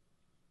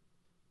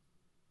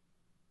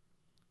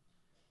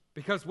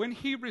 Because when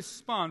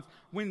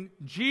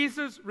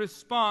Jesus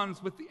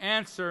responds with the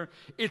answer,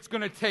 it's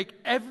going to take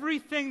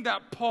everything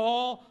that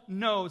Paul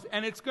knows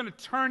and it's going to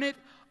turn it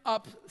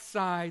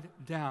upside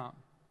down.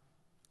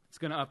 It's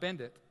going to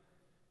upend it.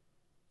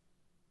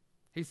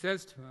 He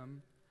says to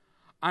him,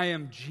 I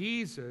am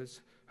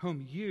Jesus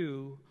whom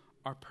you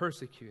are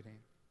persecuting.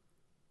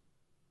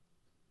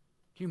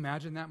 Can you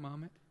imagine that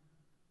moment?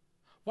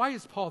 Why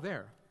is Paul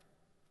there?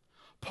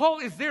 Paul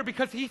is there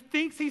because he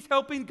thinks he's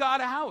helping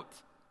God out.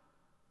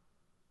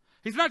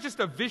 He's not just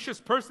a vicious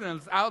person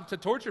that's out to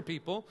torture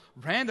people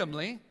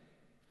randomly.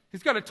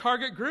 He's got a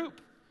target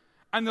group.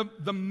 And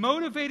the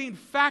motivating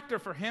factor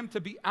for him to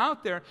be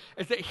out there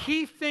is that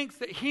he thinks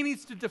that he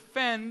needs to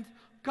defend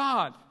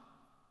God.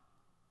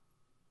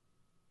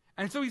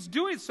 And so he's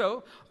doing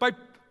so by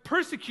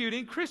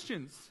persecuting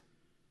Christians.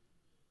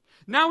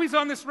 Now he's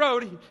on this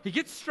road. He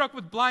gets struck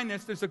with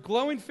blindness. There's a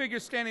glowing figure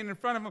standing in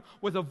front of him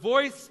with a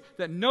voice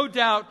that no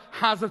doubt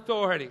has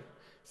authority. It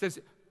says,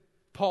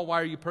 Paul,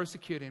 why are you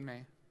persecuting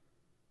me?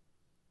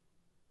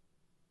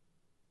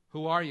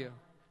 Who are you?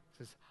 He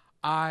says,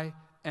 I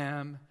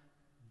am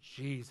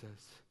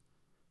Jesus,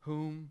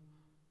 whom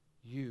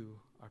you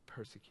are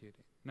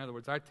persecuting. In other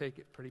words, I take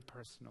it pretty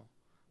personal,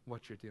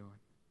 what you're doing.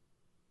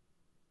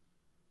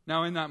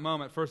 Now, in that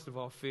moment, first of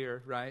all,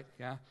 fear, right?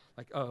 Yeah?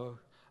 Like, oh,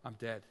 I'm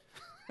dead.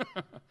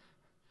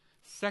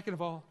 Second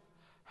of all,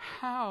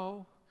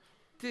 how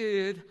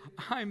did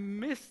I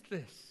miss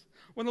this?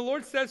 When the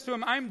Lord says to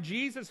him, I'm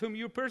Jesus whom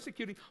you're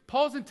persecuting,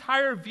 Paul's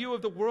entire view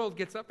of the world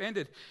gets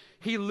upended.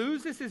 He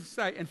loses his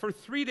sight, and for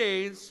 3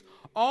 days,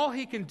 all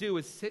he can do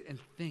is sit and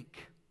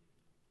think.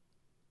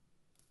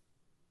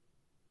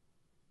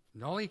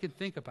 And all he can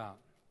think about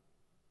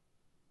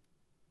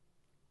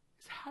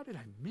is, how did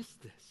I miss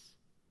this?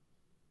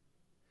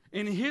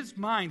 In his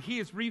mind, he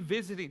is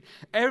revisiting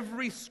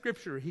every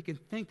scripture he can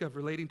think of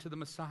relating to the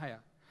Messiah.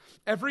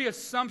 Every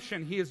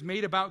assumption he has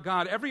made about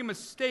God, every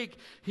mistake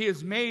he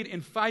has made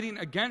in fighting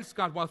against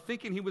God while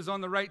thinking he was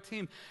on the right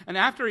team. And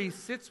after he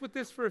sits with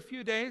this for a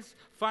few days,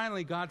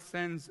 finally God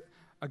sends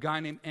a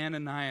guy named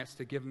Ananias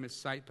to give him his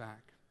sight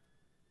back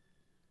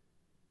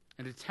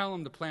and to tell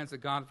him the plans that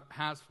God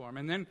has for him.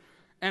 And then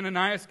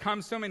Ananias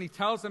comes to him and he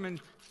tells him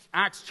in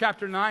Acts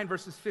chapter 9,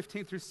 verses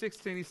 15 through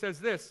 16, he says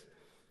this,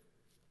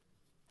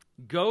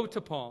 Go to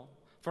Paul,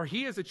 for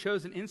he is a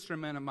chosen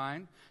instrument of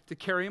mine to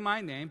carry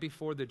my name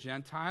before the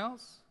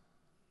Gentiles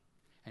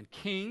and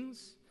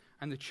kings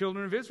and the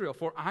children of Israel.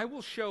 For I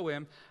will show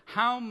him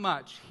how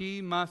much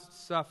he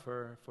must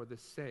suffer for the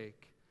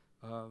sake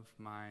of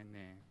my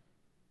name.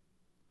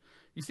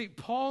 You see,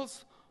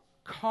 Paul's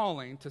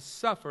calling to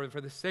suffer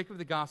for the sake of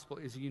the gospel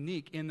is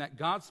unique in that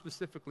God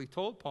specifically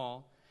told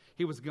Paul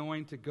he was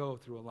going to go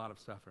through a lot of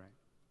suffering.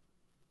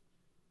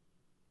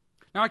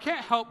 Now, I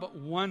can't help but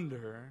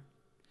wonder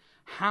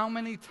how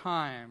many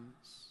times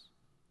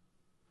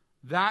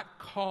that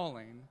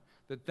calling,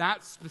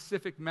 that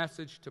specific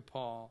message to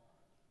Paul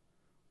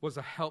was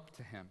a help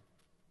to him.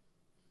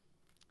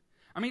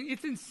 I mean,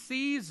 it's in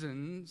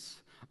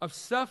seasons of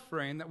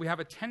suffering that we have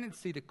a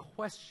tendency to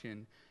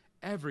question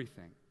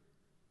everything.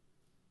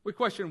 We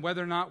question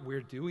whether or not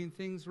we're doing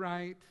things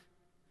right,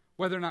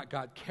 whether or not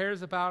God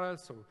cares about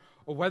us,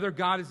 or whether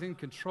God is in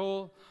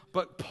control.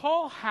 But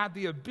Paul had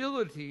the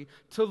ability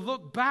to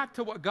look back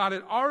to what God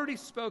had already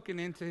spoken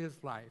into his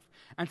life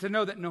and to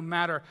know that no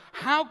matter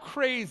how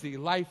crazy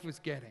life was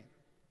getting,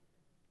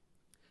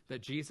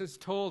 that Jesus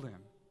told him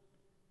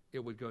it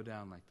would go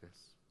down like this.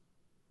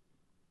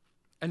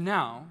 And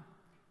now,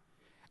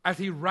 as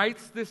he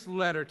writes this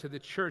letter to the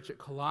church at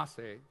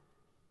Colossae,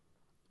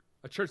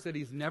 a church that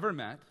he's never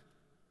met,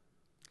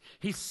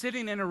 he's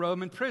sitting in a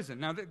Roman prison.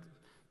 Now,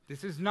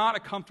 this is not a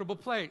comfortable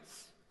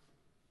place.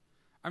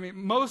 I mean,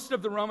 most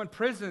of the Roman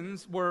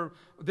prisons were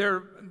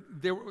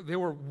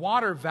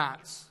water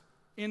vats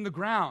in the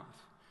ground.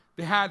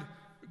 They had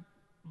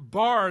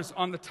bars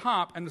on the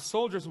top, and the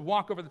soldiers would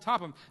walk over the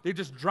top of them. They'd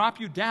just drop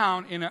you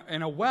down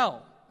in a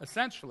well,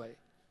 essentially.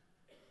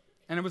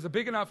 And it was a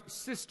big enough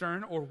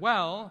cistern or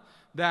well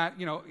that,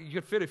 you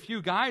could fit a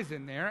few guys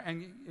in there,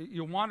 and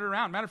you wander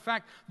around. Matter of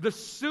fact, the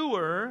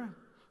sewer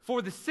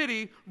for the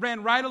city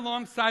ran right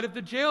alongside of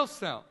the jail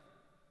cell.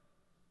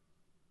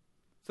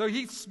 So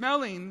he's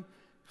smelling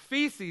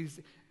feces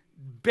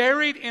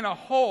buried in a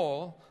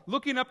hole,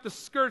 looking up the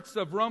skirts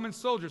of Roman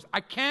soldiers.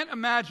 I can't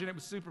imagine it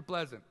was super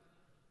pleasant.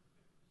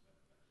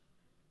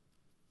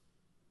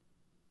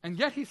 And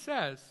yet he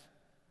says,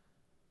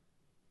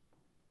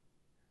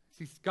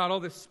 he's got all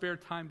this spare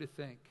time to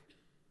think.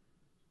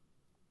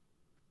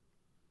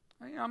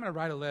 I'm going to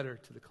write a letter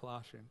to the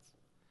Colossians.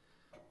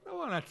 I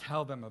want to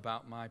tell them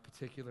about my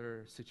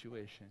particular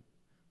situation.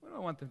 What do I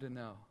want them to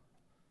know?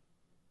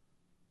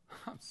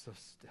 I'm so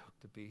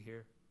stoked to be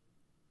here.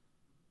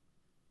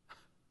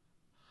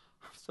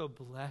 I'm so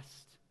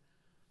blessed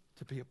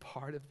to be a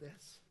part of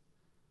this.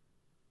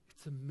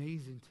 It's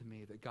amazing to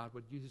me that God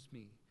would use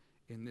me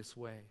in this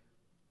way.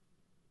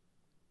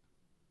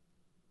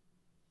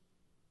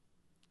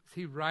 As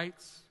he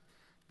writes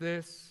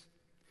this,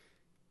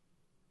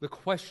 the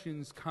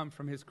questions come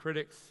from his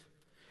critics.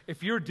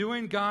 If you're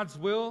doing God's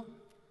will,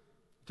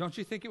 don't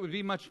you think it would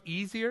be much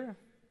easier?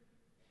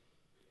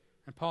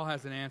 And Paul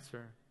has an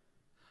answer.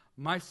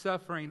 My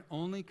suffering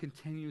only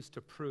continues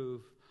to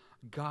prove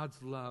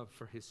God's love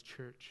for his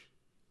church.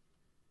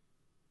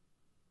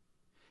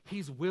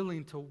 He's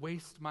willing to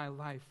waste my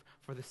life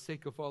for the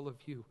sake of all of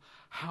you.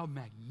 How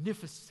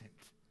magnificent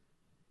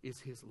is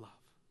his love.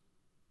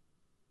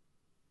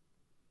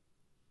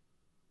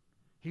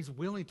 He's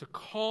willing to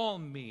call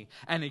me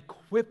and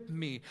equip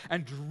me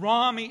and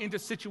draw me into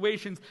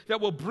situations that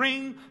will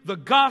bring the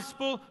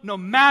gospel no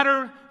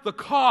matter the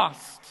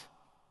cost.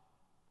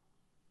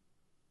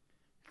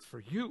 It's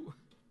for you.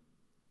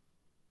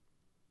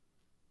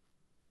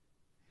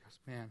 He goes,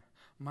 man,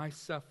 my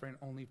suffering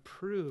only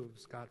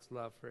proves God's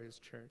love for his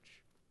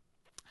church.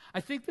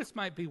 I think this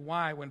might be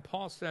why when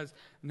Paul says,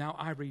 now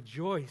I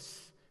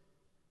rejoice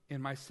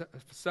in my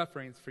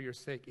sufferings for your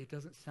sake, it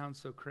doesn't sound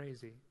so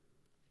crazy.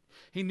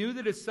 He knew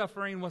that his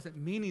suffering wasn't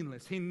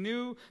meaningless. He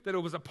knew that it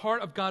was a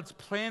part of God's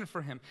plan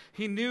for him.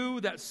 He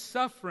knew that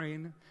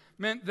suffering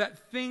meant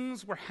that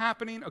things were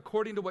happening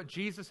according to what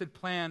Jesus had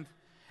planned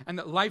and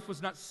that life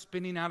was not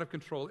spinning out of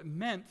control. It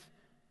meant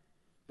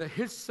that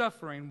his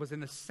suffering was in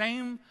the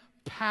same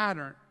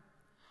pattern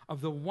of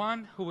the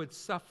one who had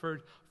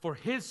suffered for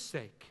his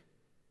sake.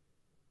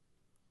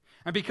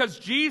 And because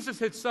Jesus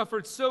had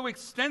suffered so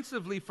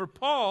extensively for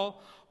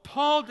Paul,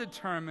 Paul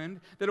determined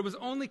that it was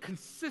only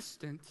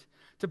consistent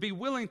to be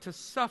willing to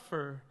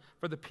suffer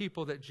for the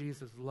people that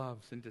Jesus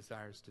loves and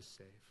desires to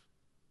save.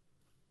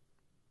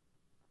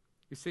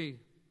 You see,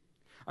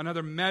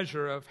 another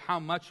measure of how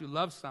much you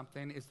love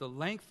something is the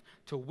length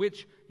to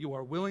which you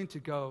are willing to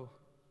go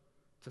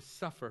to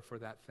suffer for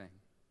that thing.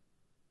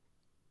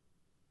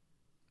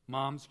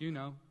 Moms, you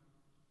know,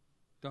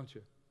 don't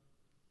you?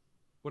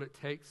 What it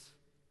takes.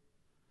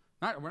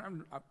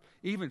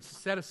 Even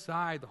set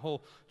aside the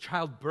whole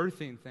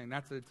childbirthing thing.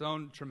 That's its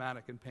own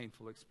traumatic and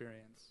painful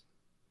experience.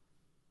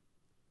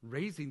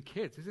 Raising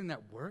kids, isn't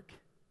that work?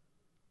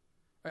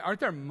 Aren't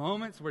there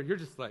moments where you're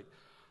just like,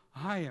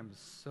 I am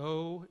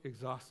so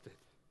exhausted.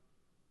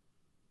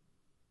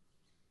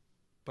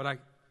 But I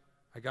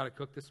got to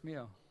cook this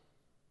meal.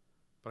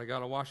 But I got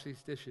to wash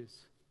these dishes.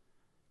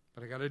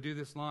 But I got to do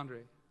this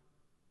laundry.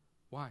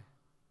 Why?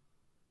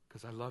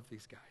 Because I love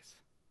these guys.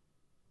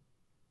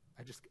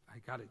 I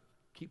got to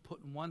keep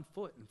putting one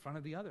foot in front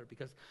of the other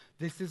because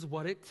this is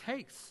what it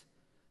takes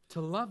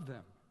to love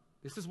them.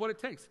 This is what it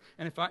takes.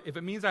 And if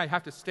it means I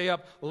have to stay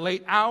up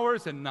late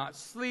hours and not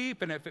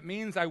sleep, and if it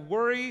means I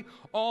worry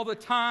all the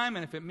time,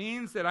 and if it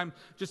means that I'm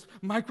just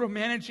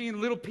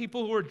micromanaging little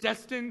people who are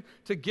destined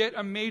to get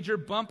a major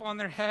bump on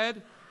their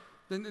head,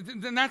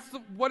 then that's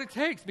what it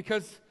takes.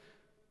 Because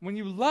when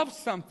you love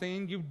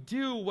something, you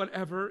do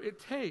whatever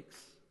it takes.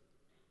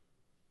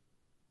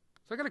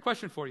 So I got a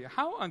question for you.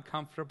 How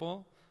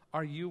uncomfortable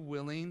are you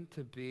willing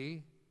to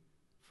be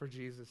for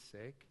Jesus'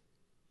 sake?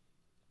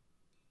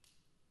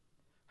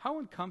 How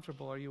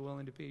uncomfortable are you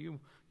willing to be?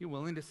 You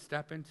willing to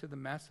step into the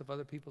mess of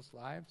other people's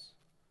lives?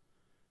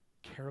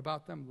 Care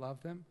about them,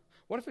 love them?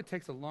 What if it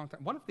takes a long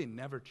time? What if they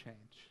never change?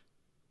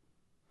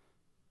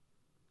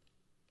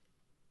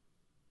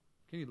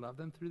 Can you love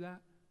them through that?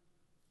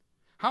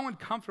 How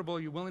uncomfortable are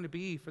you willing to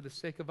be for the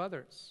sake of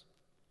others?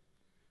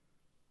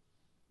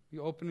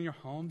 You open your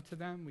home to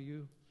them? Will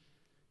you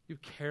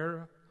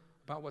care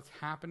about what's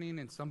happening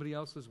in somebody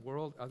else's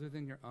world other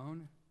than your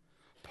own?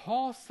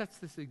 Paul sets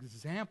this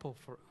example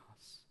for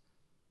us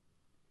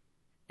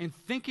in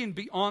thinking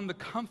beyond the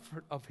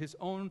comfort of his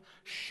own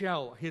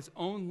shell, his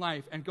own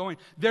life, and going,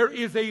 there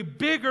is a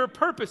bigger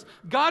purpose.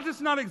 God does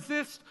not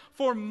exist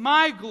for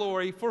my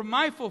glory, for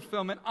my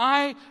fulfillment.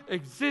 I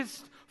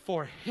exist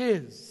for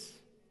his.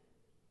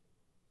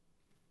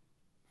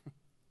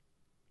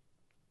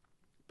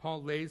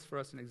 Paul lays for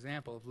us an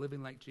example of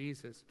living like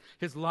Jesus.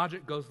 His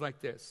logic goes like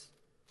this.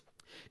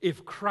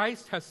 If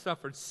Christ has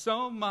suffered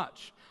so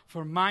much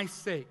for my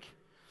sake,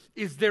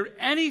 is there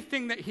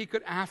anything that he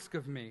could ask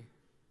of me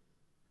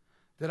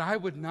that I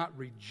would not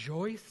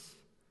rejoice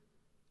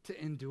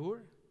to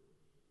endure?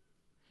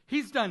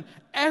 He's done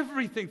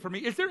everything for me.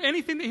 Is there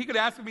anything that he could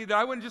ask of me that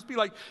I wouldn't just be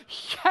like,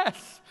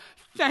 yes,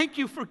 thank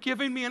you for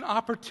giving me an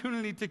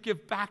opportunity to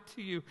give back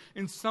to you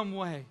in some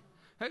way?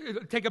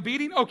 Take a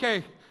beating?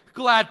 Okay,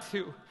 glad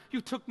to. You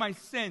took my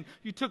sin.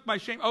 You took my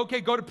shame. Okay,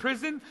 go to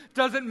prison?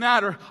 Doesn't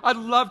matter. I'd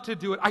love to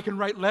do it. I can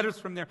write letters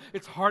from there.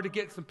 It's hard to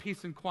get some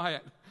peace and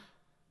quiet.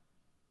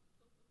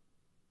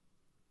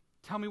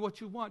 Tell me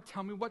what you want.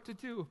 Tell me what to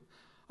do.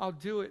 I'll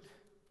do it.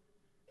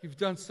 You've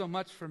done so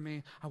much for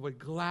me. I would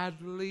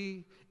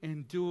gladly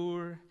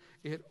endure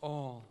it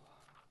all.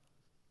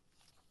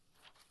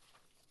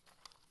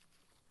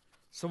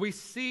 So we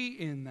see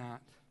in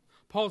that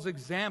Paul's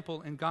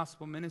example in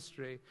gospel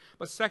ministry.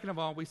 But second of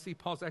all, we see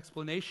Paul's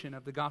explanation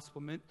of the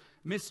gospel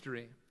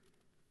mystery.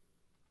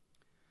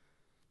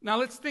 Now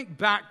let's think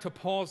back to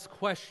Paul's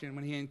question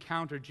when he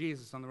encountered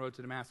Jesus on the road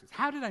to Damascus.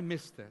 How did I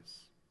miss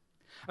this?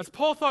 As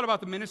Paul thought about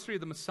the ministry of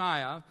the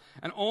Messiah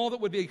and all that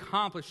would be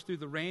accomplished through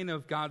the reign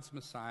of God's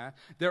Messiah,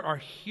 there are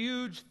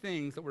huge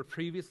things that were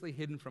previously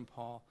hidden from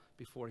Paul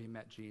before he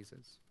met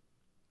Jesus.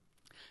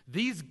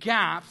 These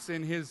gaps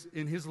in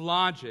his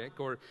logic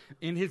or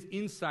in his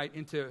insight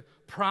into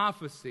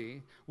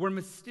prophecy were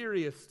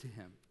mysterious to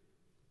him.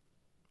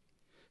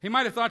 He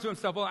might have thought to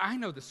himself, well, I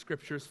know the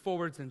scriptures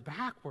forwards and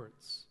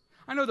backwards.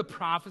 I know the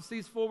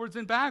prophecies forwards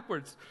and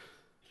backwards.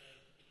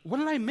 What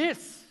did I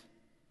miss?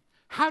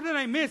 How did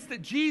I miss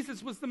that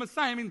Jesus was the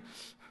Messiah? I mean,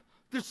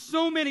 there's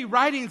so many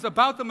writings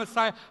about the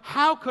Messiah.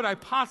 How could I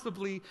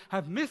possibly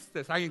have missed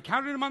this? I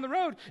encountered him on the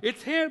road.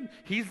 It's him.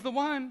 He's the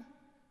one.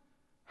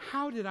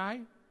 How did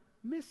I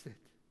miss it?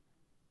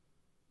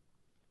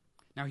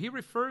 Now, he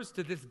refers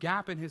to this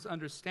gap in his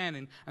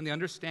understanding and the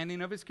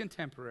understanding of his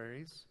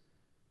contemporaries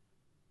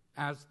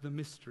as the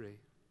mystery.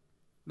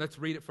 Let's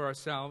read it for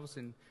ourselves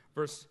in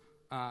verse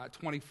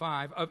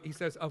 25. He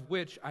says, of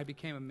which I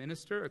became a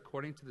minister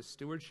according to the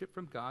stewardship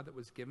from God that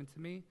was given to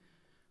me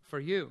for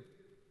you,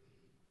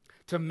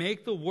 to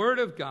make the word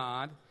of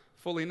God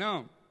fully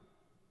known.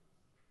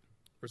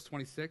 Verse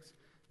 26,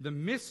 the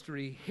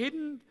mystery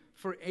hidden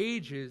for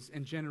ages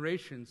and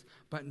generations,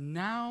 but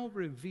now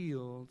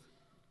revealed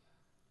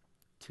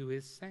to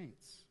his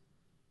saints.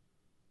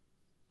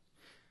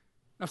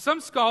 Now,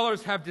 some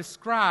scholars have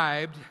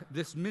described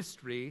this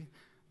mystery,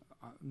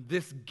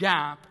 this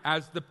gap,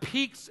 as the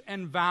peaks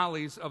and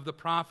valleys of the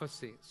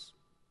prophecies.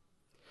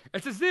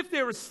 It's as if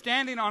they were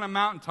standing on a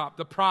mountaintop,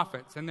 the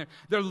prophets, and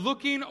they're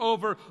looking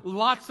over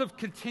lots of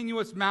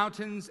continuous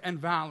mountains and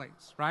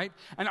valleys, right?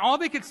 And all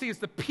they could see is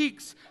the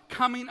peaks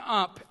coming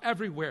up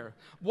everywhere.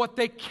 What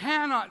they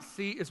cannot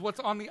see is what's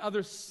on the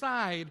other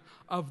side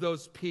of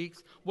those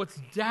peaks, what's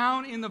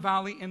down in the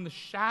valley in the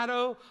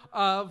shadow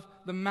of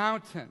the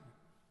mountain.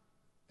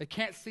 They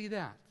can't see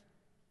that.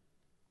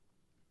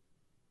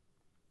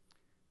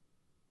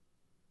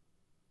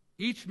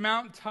 Each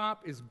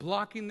mountaintop is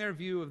blocking their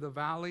view of the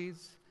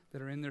valleys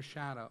that are in their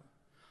shadow.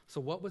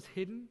 So what was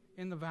hidden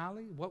in the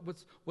valley?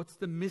 What's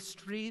the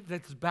mystery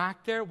that's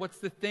back there? What's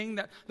the thing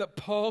that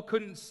Paul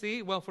couldn't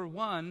see? Well, for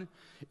one,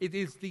 it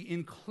is the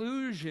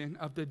inclusion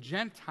of the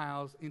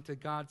Gentiles into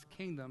God's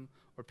kingdom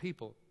or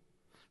people.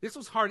 This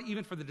was hard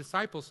even for the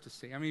disciples to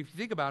see. I mean, if you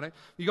think about it,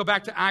 you go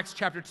back to Acts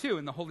chapter 2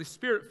 and the Holy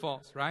Spirit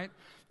falls, right?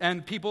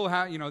 And people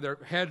have, their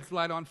heads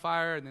light on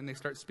fire and then they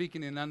start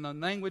speaking in unknown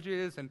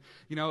languages and,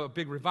 a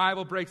big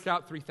revival breaks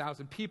out,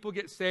 3,000 people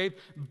get saved.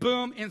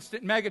 Boom,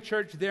 instant mega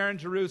church there in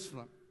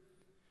Jerusalem.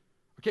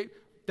 Okay,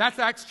 that's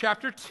Acts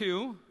chapter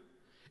 2.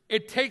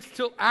 It takes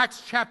till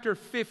Acts chapter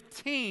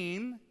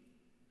 15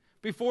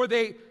 before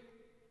they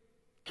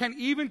can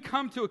even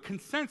come to a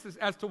consensus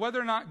as to whether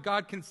or not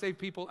God can save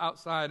people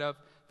outside of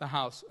the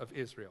house of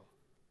Israel.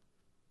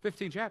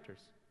 15 chapters.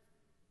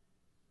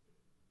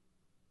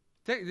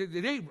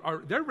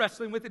 They're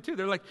wrestling with it too.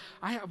 They're like,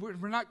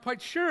 we're not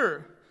quite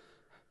sure.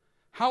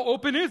 How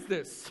open is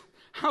this?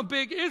 How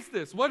big is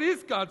this? What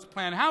is God's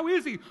plan? How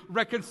is he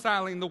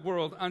reconciling the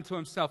world unto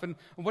himself? And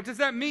what does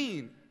that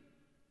mean?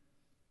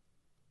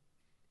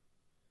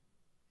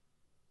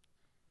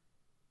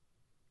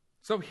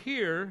 So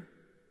here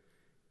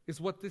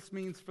is what this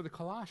means for the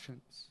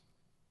Colossians.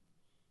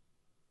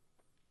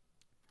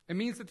 It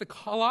means that the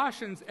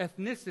Colossians'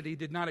 ethnicity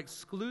did not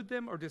exclude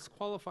them or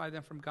disqualify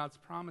them from God's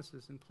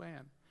promises and plan.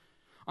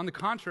 On the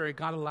contrary,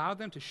 God allowed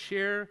them to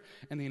share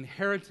in the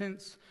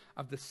inheritance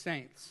of the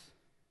saints.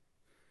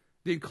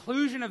 The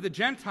inclusion of the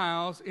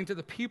Gentiles into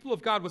the people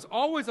of God was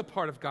always a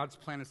part of God's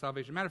plan of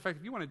salvation. Matter of fact,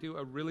 if you want to do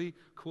a really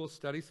cool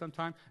study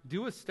sometime,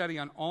 do a study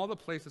on all the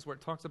places where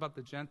it talks about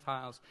the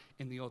Gentiles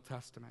in the Old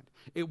Testament.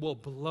 It will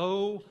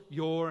blow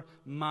your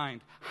mind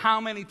how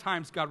many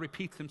times God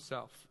repeats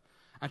himself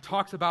and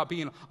talks about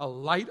being a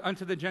light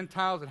unto the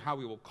Gentiles and how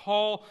he will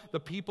call the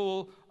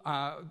people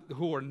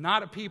who are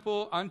not a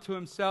people unto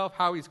himself,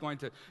 how he's going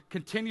to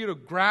continue to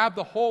grab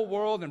the whole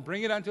world and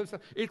bring it unto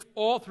himself. It's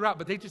all throughout,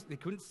 but they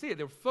couldn't see it.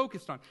 They were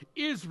focused on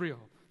Israel.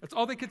 That's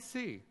all they could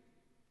see.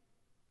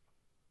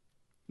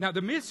 Now,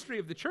 the mystery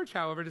of the church,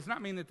 however, does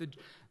not mean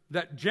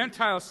that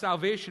Gentile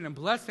salvation and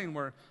blessing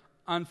were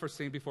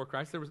unforeseen before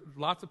Christ. There were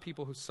lots of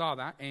people who saw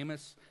that.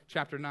 Amos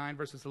chapter 9,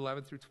 verses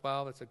 11 through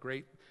 12. It's a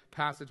great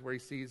passage where he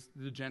sees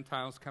the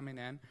Gentiles coming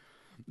in.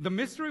 The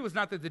mystery was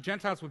not that the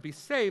Gentiles would be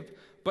saved,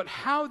 but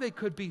how they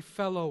could be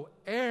fellow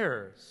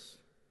heirs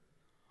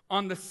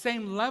on the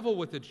same level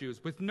with the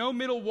Jews, with no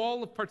middle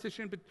wall of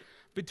partition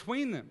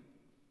between them.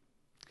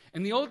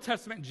 In the Old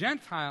Testament,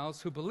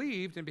 Gentiles who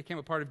believed and became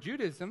a part of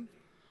Judaism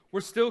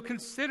were still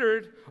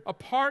considered a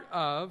part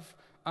of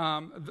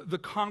the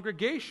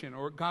congregation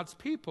or God's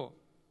people.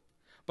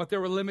 But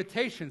there were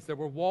limitations. There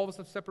were walls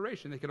of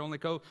separation. They could only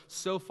go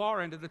so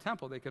far into the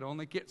temple. They could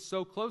only get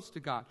so close to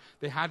God.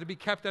 They had to be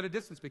kept at a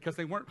distance because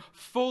they weren't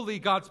fully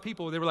God's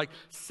people. They were like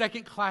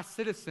second-class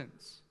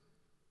citizens.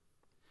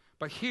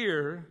 But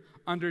here,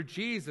 under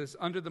Jesus,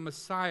 under the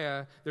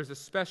Messiah, there's a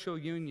special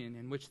union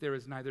in which there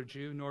is neither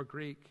Jew nor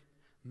Greek,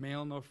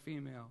 male nor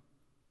female,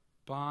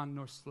 bond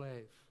nor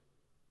slave.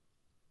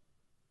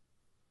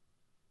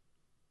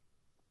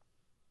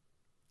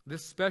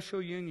 This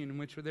special union in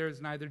which there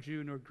is neither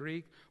Jew nor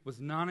Greek was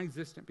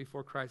non-existent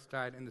before Christ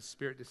died and the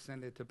Spirit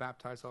descended to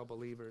baptize all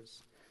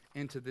believers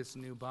into this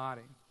new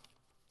body.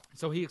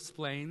 So he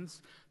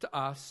explains to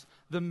us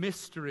the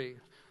mystery.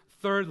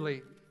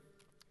 Thirdly,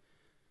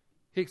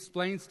 he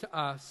explains to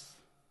us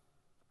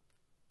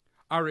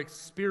our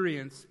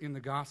experience in the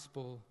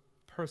gospel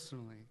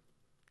personally.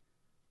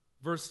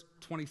 Verse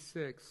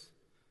 26,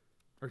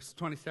 or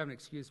 27,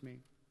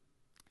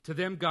 To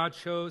them God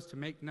chose to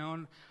make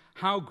known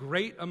how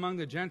great among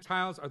the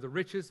Gentiles are the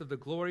riches of the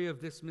glory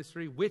of this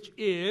mystery, which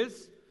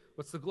is,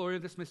 what's the glory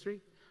of this mystery?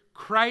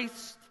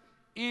 Christ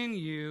in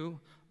you,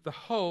 the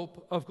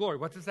hope of glory.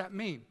 What does that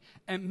mean?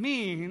 It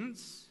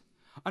means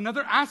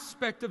another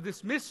aspect of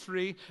this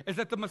mystery is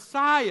that the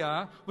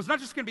Messiah was not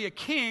just going to be a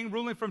king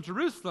ruling from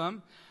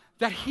Jerusalem,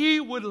 that he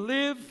would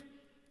live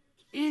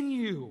in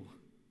you.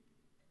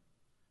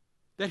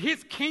 That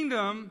his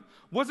kingdom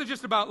wasn't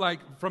just about like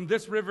from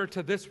this river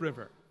to this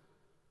river.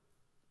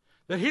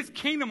 That his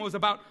kingdom was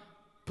about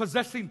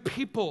possessing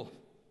people,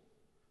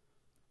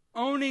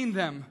 owning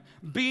them,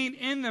 being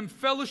in them,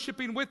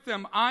 fellowshipping with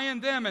them, I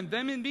and them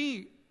in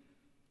me.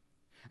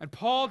 And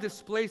Paul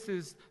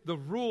displaces the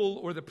rule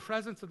or the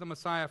presence of the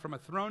Messiah from a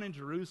throne in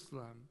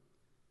Jerusalem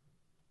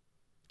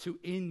to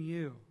in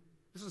you.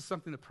 This is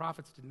something the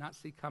prophets did not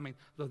see coming,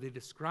 though they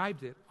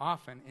described it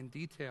often in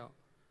detail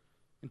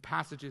in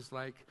passages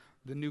like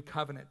the New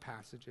Covenant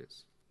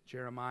passages,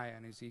 Jeremiah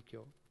and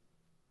Ezekiel.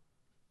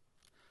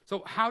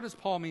 So how does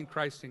Paul mean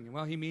Christ in you?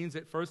 Well, he means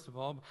it, first of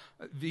all,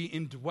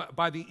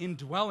 by the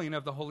indwelling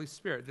of the Holy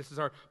Spirit. This is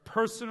our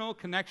personal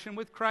connection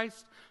with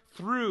Christ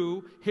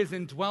through his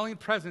indwelling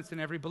presence in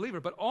every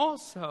believer, but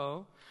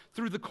also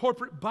through the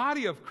corporate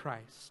body of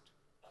Christ.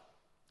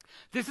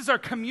 This is our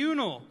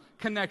communal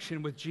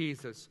connection with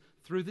Jesus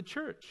through the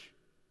church,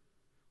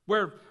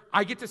 where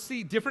I get to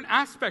see different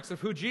aspects of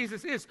who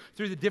Jesus is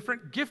through the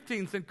different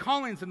giftings and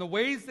callings and the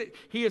ways that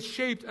he has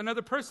shaped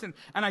another person.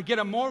 And I get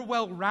a more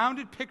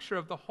well-rounded picture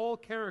of the whole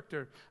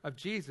character of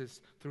Jesus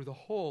through the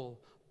whole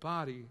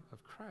body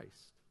of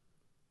Christ.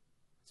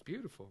 It's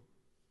beautiful.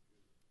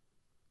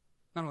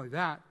 Not only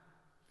that,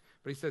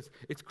 but he says,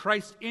 it's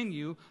Christ in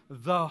you,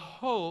 the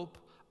hope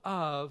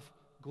of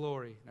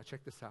glory. Now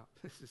check this out.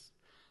 This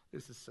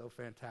is so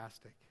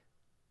fantastic.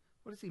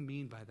 What does he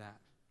mean by that?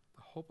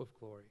 The hope of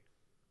glory.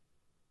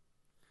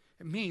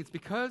 It means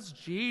because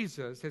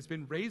Jesus has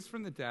been raised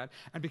from the dead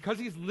and because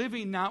he's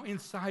living now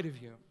inside of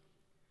you,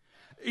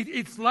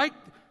 it's like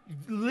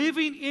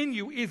living in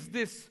you is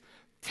this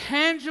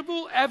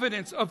tangible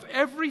evidence of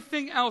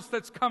everything else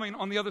that's coming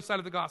on the other side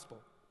of the gospel.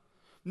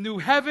 New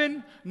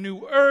heaven,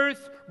 new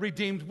earth,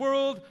 redeemed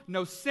world,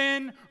 no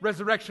sin,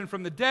 resurrection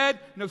from the dead,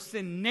 no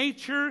sin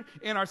nature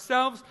in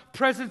ourselves,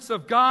 presence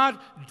of God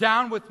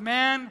down with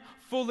man,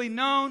 fully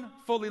known,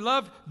 fully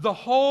loved, the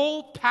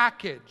whole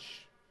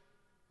package.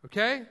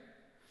 Okay?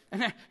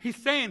 And he's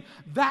saying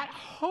that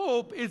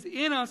hope is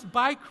in us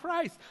by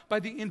Christ, by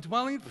the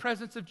indwelling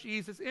presence of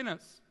Jesus in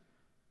us.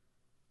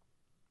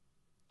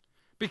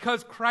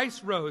 Because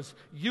Christ rose,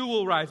 you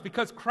will rise.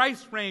 Because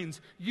Christ reigns,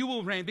 you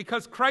will reign.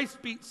 Because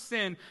Christ beat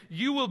sin,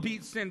 you will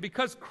beat sin.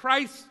 Because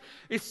Christ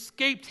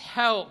escaped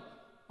hell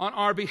on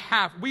our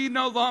behalf. We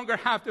no longer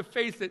have to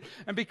face it.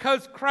 And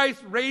because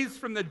Christ raised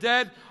from the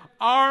dead,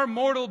 our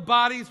mortal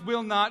bodies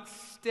will not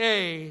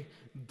stay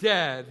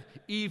dead,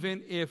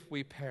 even if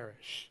we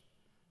perish.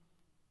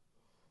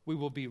 We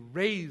will be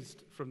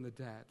raised from the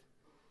dead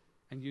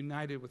and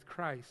united with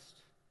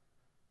Christ.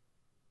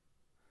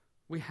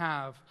 We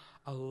have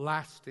a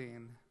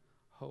lasting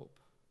hope.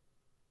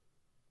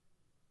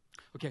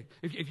 Okay,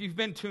 if you've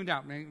been tuned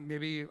out,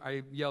 maybe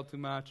I yelled too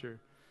much or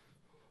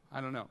I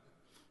don't know.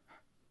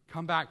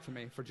 Come back to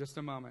me for just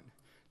a moment.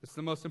 It's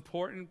the most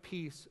important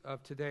piece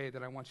of today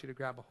that I want you to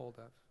grab a hold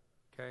of,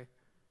 okay?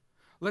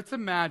 Let's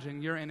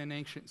imagine you're in an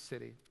ancient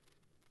city,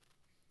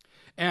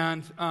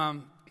 and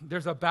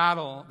there's a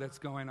battle that's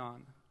going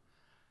on.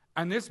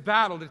 And this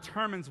battle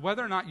determines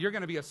whether or not you're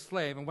going to be a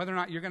slave and whether or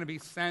not you're going to be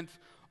sent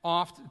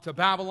off to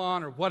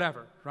Babylon or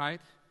whatever,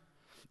 right?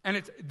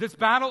 And this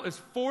battle is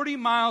 40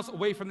 miles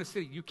away from the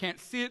city. You can't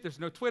see it. There's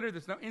no Twitter.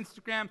 There's no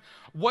Instagram.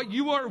 What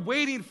you are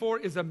waiting for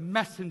is a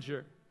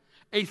messenger,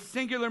 a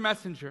singular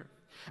messenger.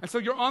 And so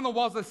you're on the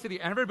walls of the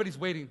city, and everybody's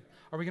waiting.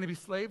 Are we going to be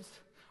slaves?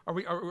 Are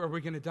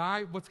we going to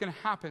die? What's going to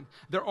happen?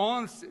 They're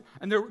all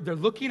and they're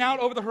looking out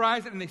over the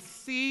horizon, and they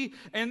see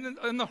in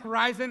the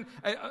horizon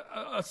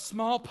a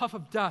small puff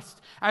of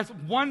dust as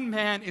one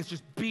man is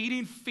just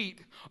beating feet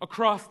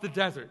across the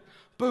desert.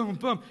 Boom,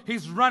 boom.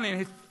 He's running.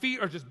 His feet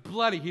are just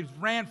bloody. He's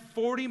ran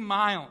 40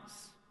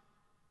 miles.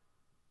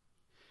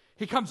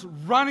 He comes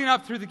running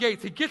up through the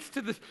gates. He gets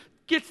to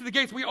the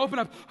gates. We open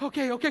up.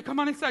 Okay, come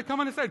on inside. Come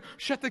on inside.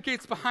 Shut the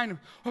gates behind him.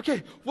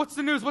 Okay, what's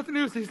the news? What's the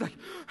news? He's like,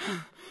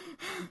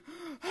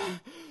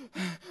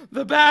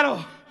 the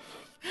battle.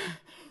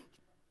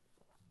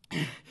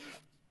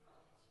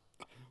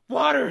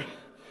 Water.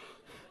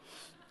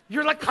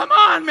 You're like, come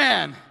on,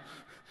 man.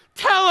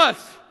 Tell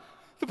us.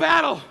 The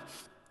battle.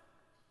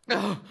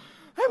 Oh,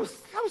 that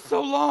was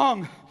so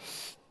long.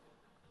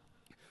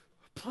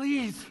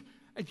 Please,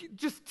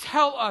 just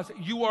tell us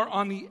you are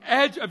on the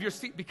edge of your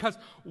seat, because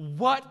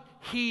what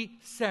he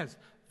says,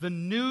 the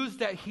news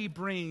that he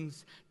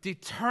brings,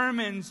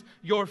 determines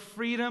your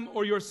freedom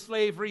or your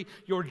slavery,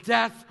 your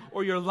death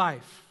or your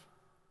life.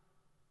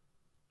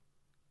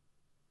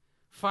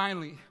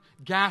 Finally,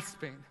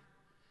 gasping,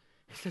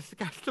 he says,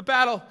 guys, the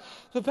battle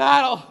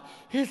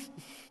is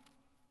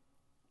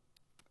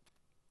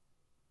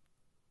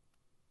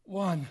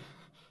won.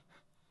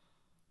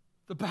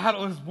 The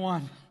battle is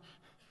won.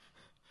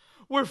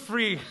 We're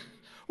free.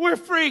 We're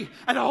free.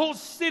 And the whole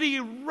city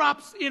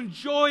erupts in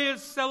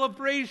joyous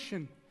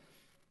celebration.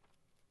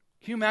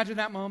 Can you imagine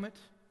that moment?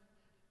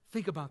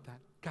 Think about that.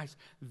 Guys,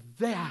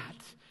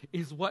 that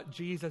is what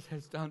Jesus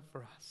has done for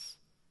us.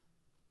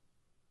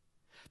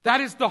 That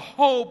is the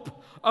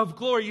hope of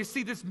glory. You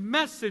see, this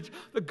message,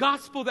 the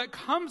gospel that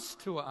comes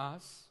to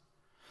us,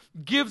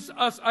 gives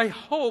us a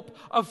hope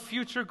of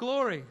future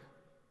glory.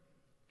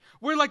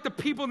 We're like the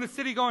people in the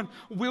city going,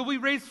 will we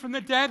raise from the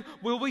dead?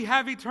 Will we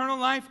have eternal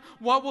life?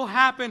 What will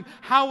happen?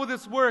 How will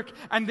this work?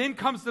 And then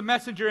comes the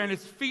messenger, and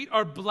his feet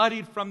are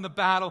bloodied from the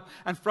battle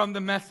and from the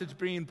message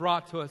being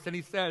brought to us. And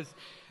he says,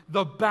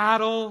 the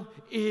battle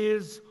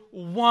is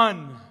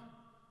won.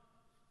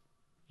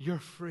 You're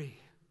free.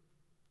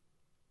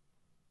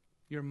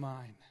 You're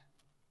mine.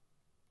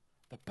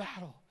 The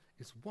battle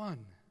is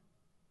won.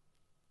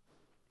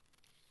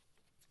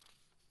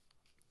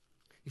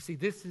 You see,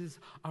 this is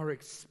our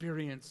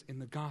experience in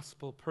the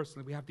gospel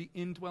personally. We have the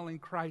indwelling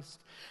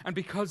Christ. And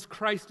because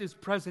Christ is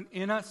present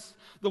in us,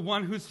 the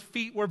one whose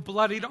feet were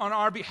bloodied on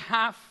our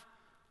behalf,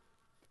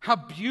 how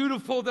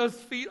beautiful those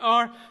feet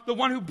are, the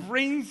one who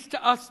brings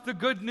to us the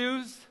good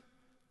news.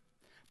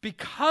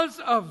 Because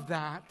of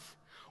that,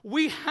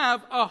 we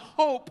have a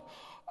hope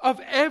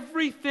of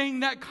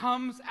everything that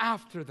comes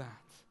after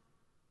that.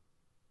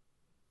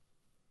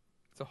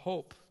 It's a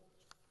hope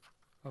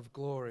of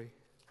glory.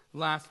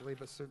 Lastly,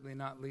 but certainly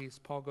not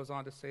least, Paul goes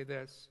on to say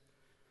this.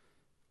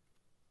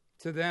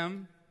 To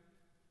them,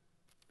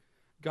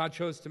 God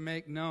chose to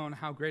make known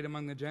how great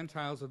among the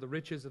Gentiles are the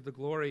riches of the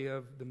glory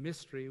of the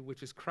mystery,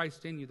 which is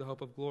Christ in you, the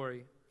hope of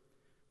glory.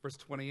 Verse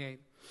 28.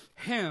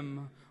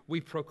 Him we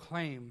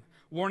proclaim,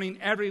 warning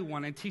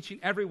everyone and teaching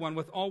everyone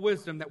with all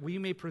wisdom, that we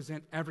may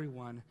present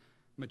everyone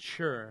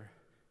mature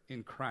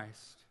in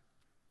Christ.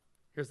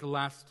 Here's the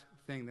last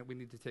thing that we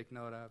need to take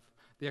note of.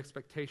 The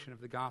expectation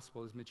of the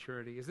gospel is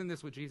maturity. Isn't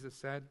this what Jesus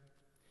said?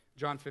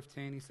 John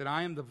 15, he said,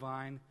 I am the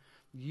vine,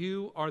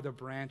 you are the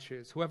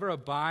branches. Whoever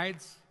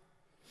abides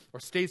or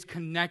stays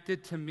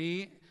connected to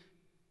me,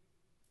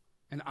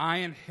 and I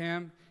in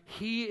him,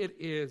 he it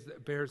is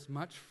that bears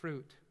much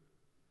fruit.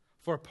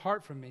 For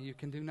apart from me, you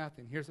can do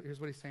nothing. Here's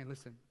what he's saying.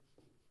 Listen,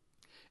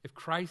 if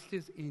Christ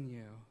is in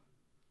you,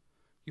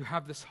 you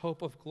have this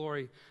hope of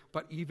glory,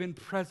 but even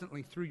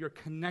presently, through your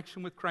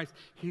connection with Christ,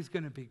 he's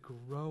going to be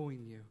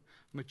growing you,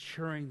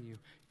 maturing you,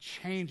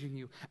 changing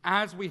you.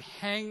 As we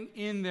hang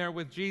in there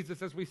with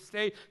Jesus, as we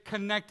stay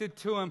connected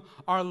to him,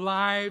 our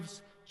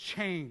lives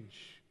change.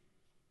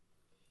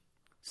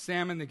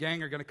 Sam and the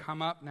gang are going to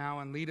come up now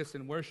and lead us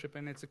in worship,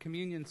 and it's a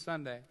communion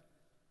Sunday.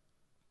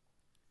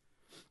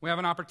 We have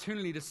an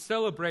opportunity to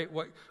celebrate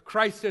what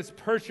Christ has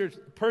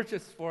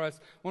purchased for us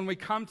when we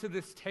come to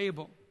this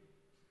table.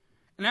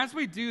 And as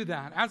we do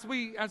that, as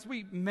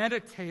we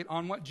meditate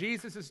on what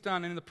Jesus has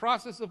done, and in the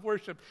process of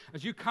worship,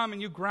 as you come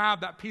and you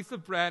grab that piece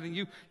of bread and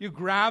you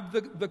grab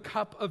the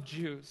cup of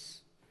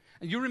juice,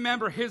 and you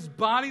remember his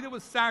body that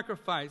was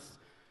sacrificed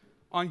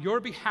on your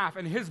behalf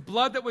and his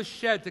blood that was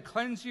shed to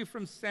cleanse you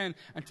from sin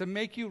and to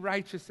make you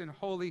righteous and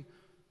holy,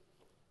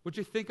 would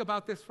you think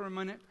about this for a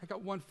minute? I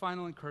got one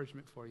final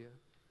encouragement for you.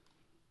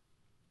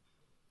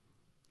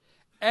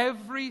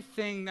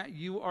 Everything that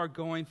you are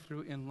going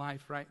through in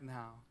life right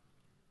now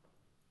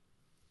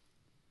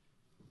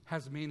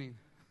has meaning.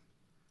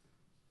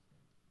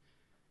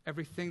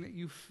 Everything that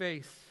you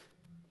face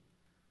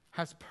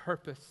has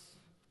purpose.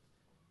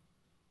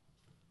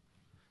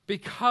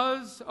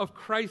 Because of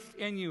Christ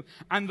in you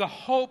and the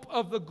hope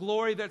of the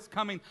glory that's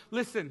coming.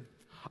 Listen,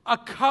 a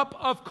cup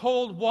of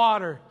cold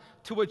water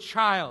to a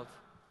child.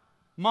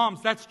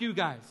 Moms, that's you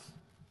guys.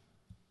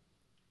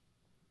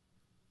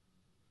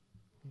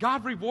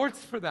 God rewards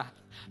for that.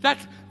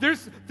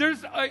 There's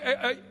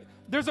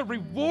a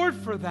reward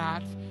for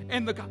that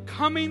in the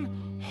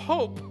coming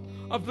hope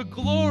of the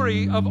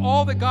glory of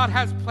all that God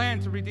has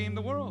planned to redeem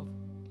the world.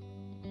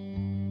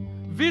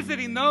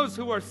 Visiting those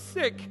who are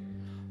sick,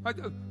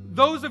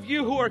 those of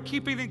you who are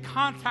keeping in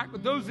contact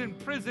with those in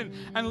prison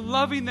and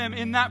loving them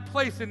in that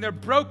place, in their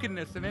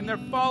brokenness and in their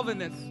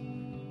fallenness.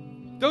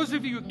 Those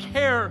of you who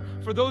care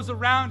for those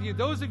around you,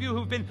 those of you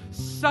who've been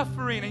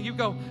suffering and you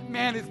go,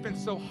 man, it's been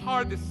so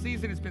hard this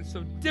season, it's been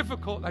so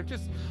difficult, I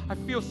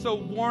feel so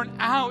worn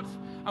out.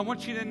 I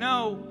want you to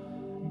know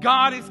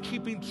God is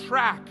keeping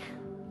track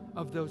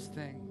of those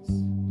things.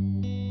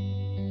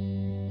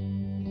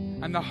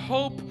 And the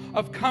hope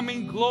of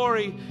coming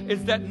glory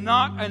is that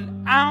not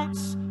an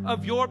ounce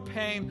of your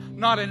pain,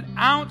 not an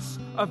ounce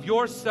of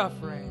your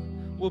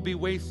suffering will be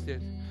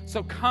wasted.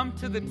 So come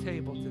to the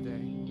table today.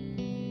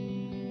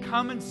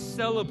 Come and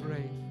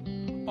celebrate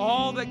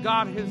all that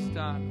God has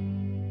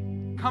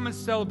done. Come and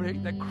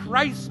celebrate that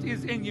Christ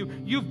is in you.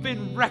 You've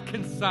been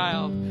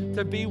reconciled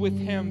to be with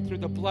him through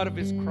the blood of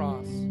his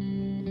cross.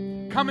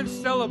 Come and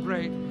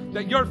celebrate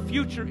that your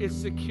future is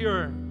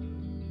secure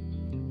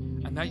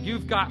and that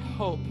you've got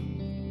hope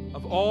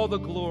of all the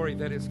glory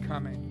that is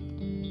coming.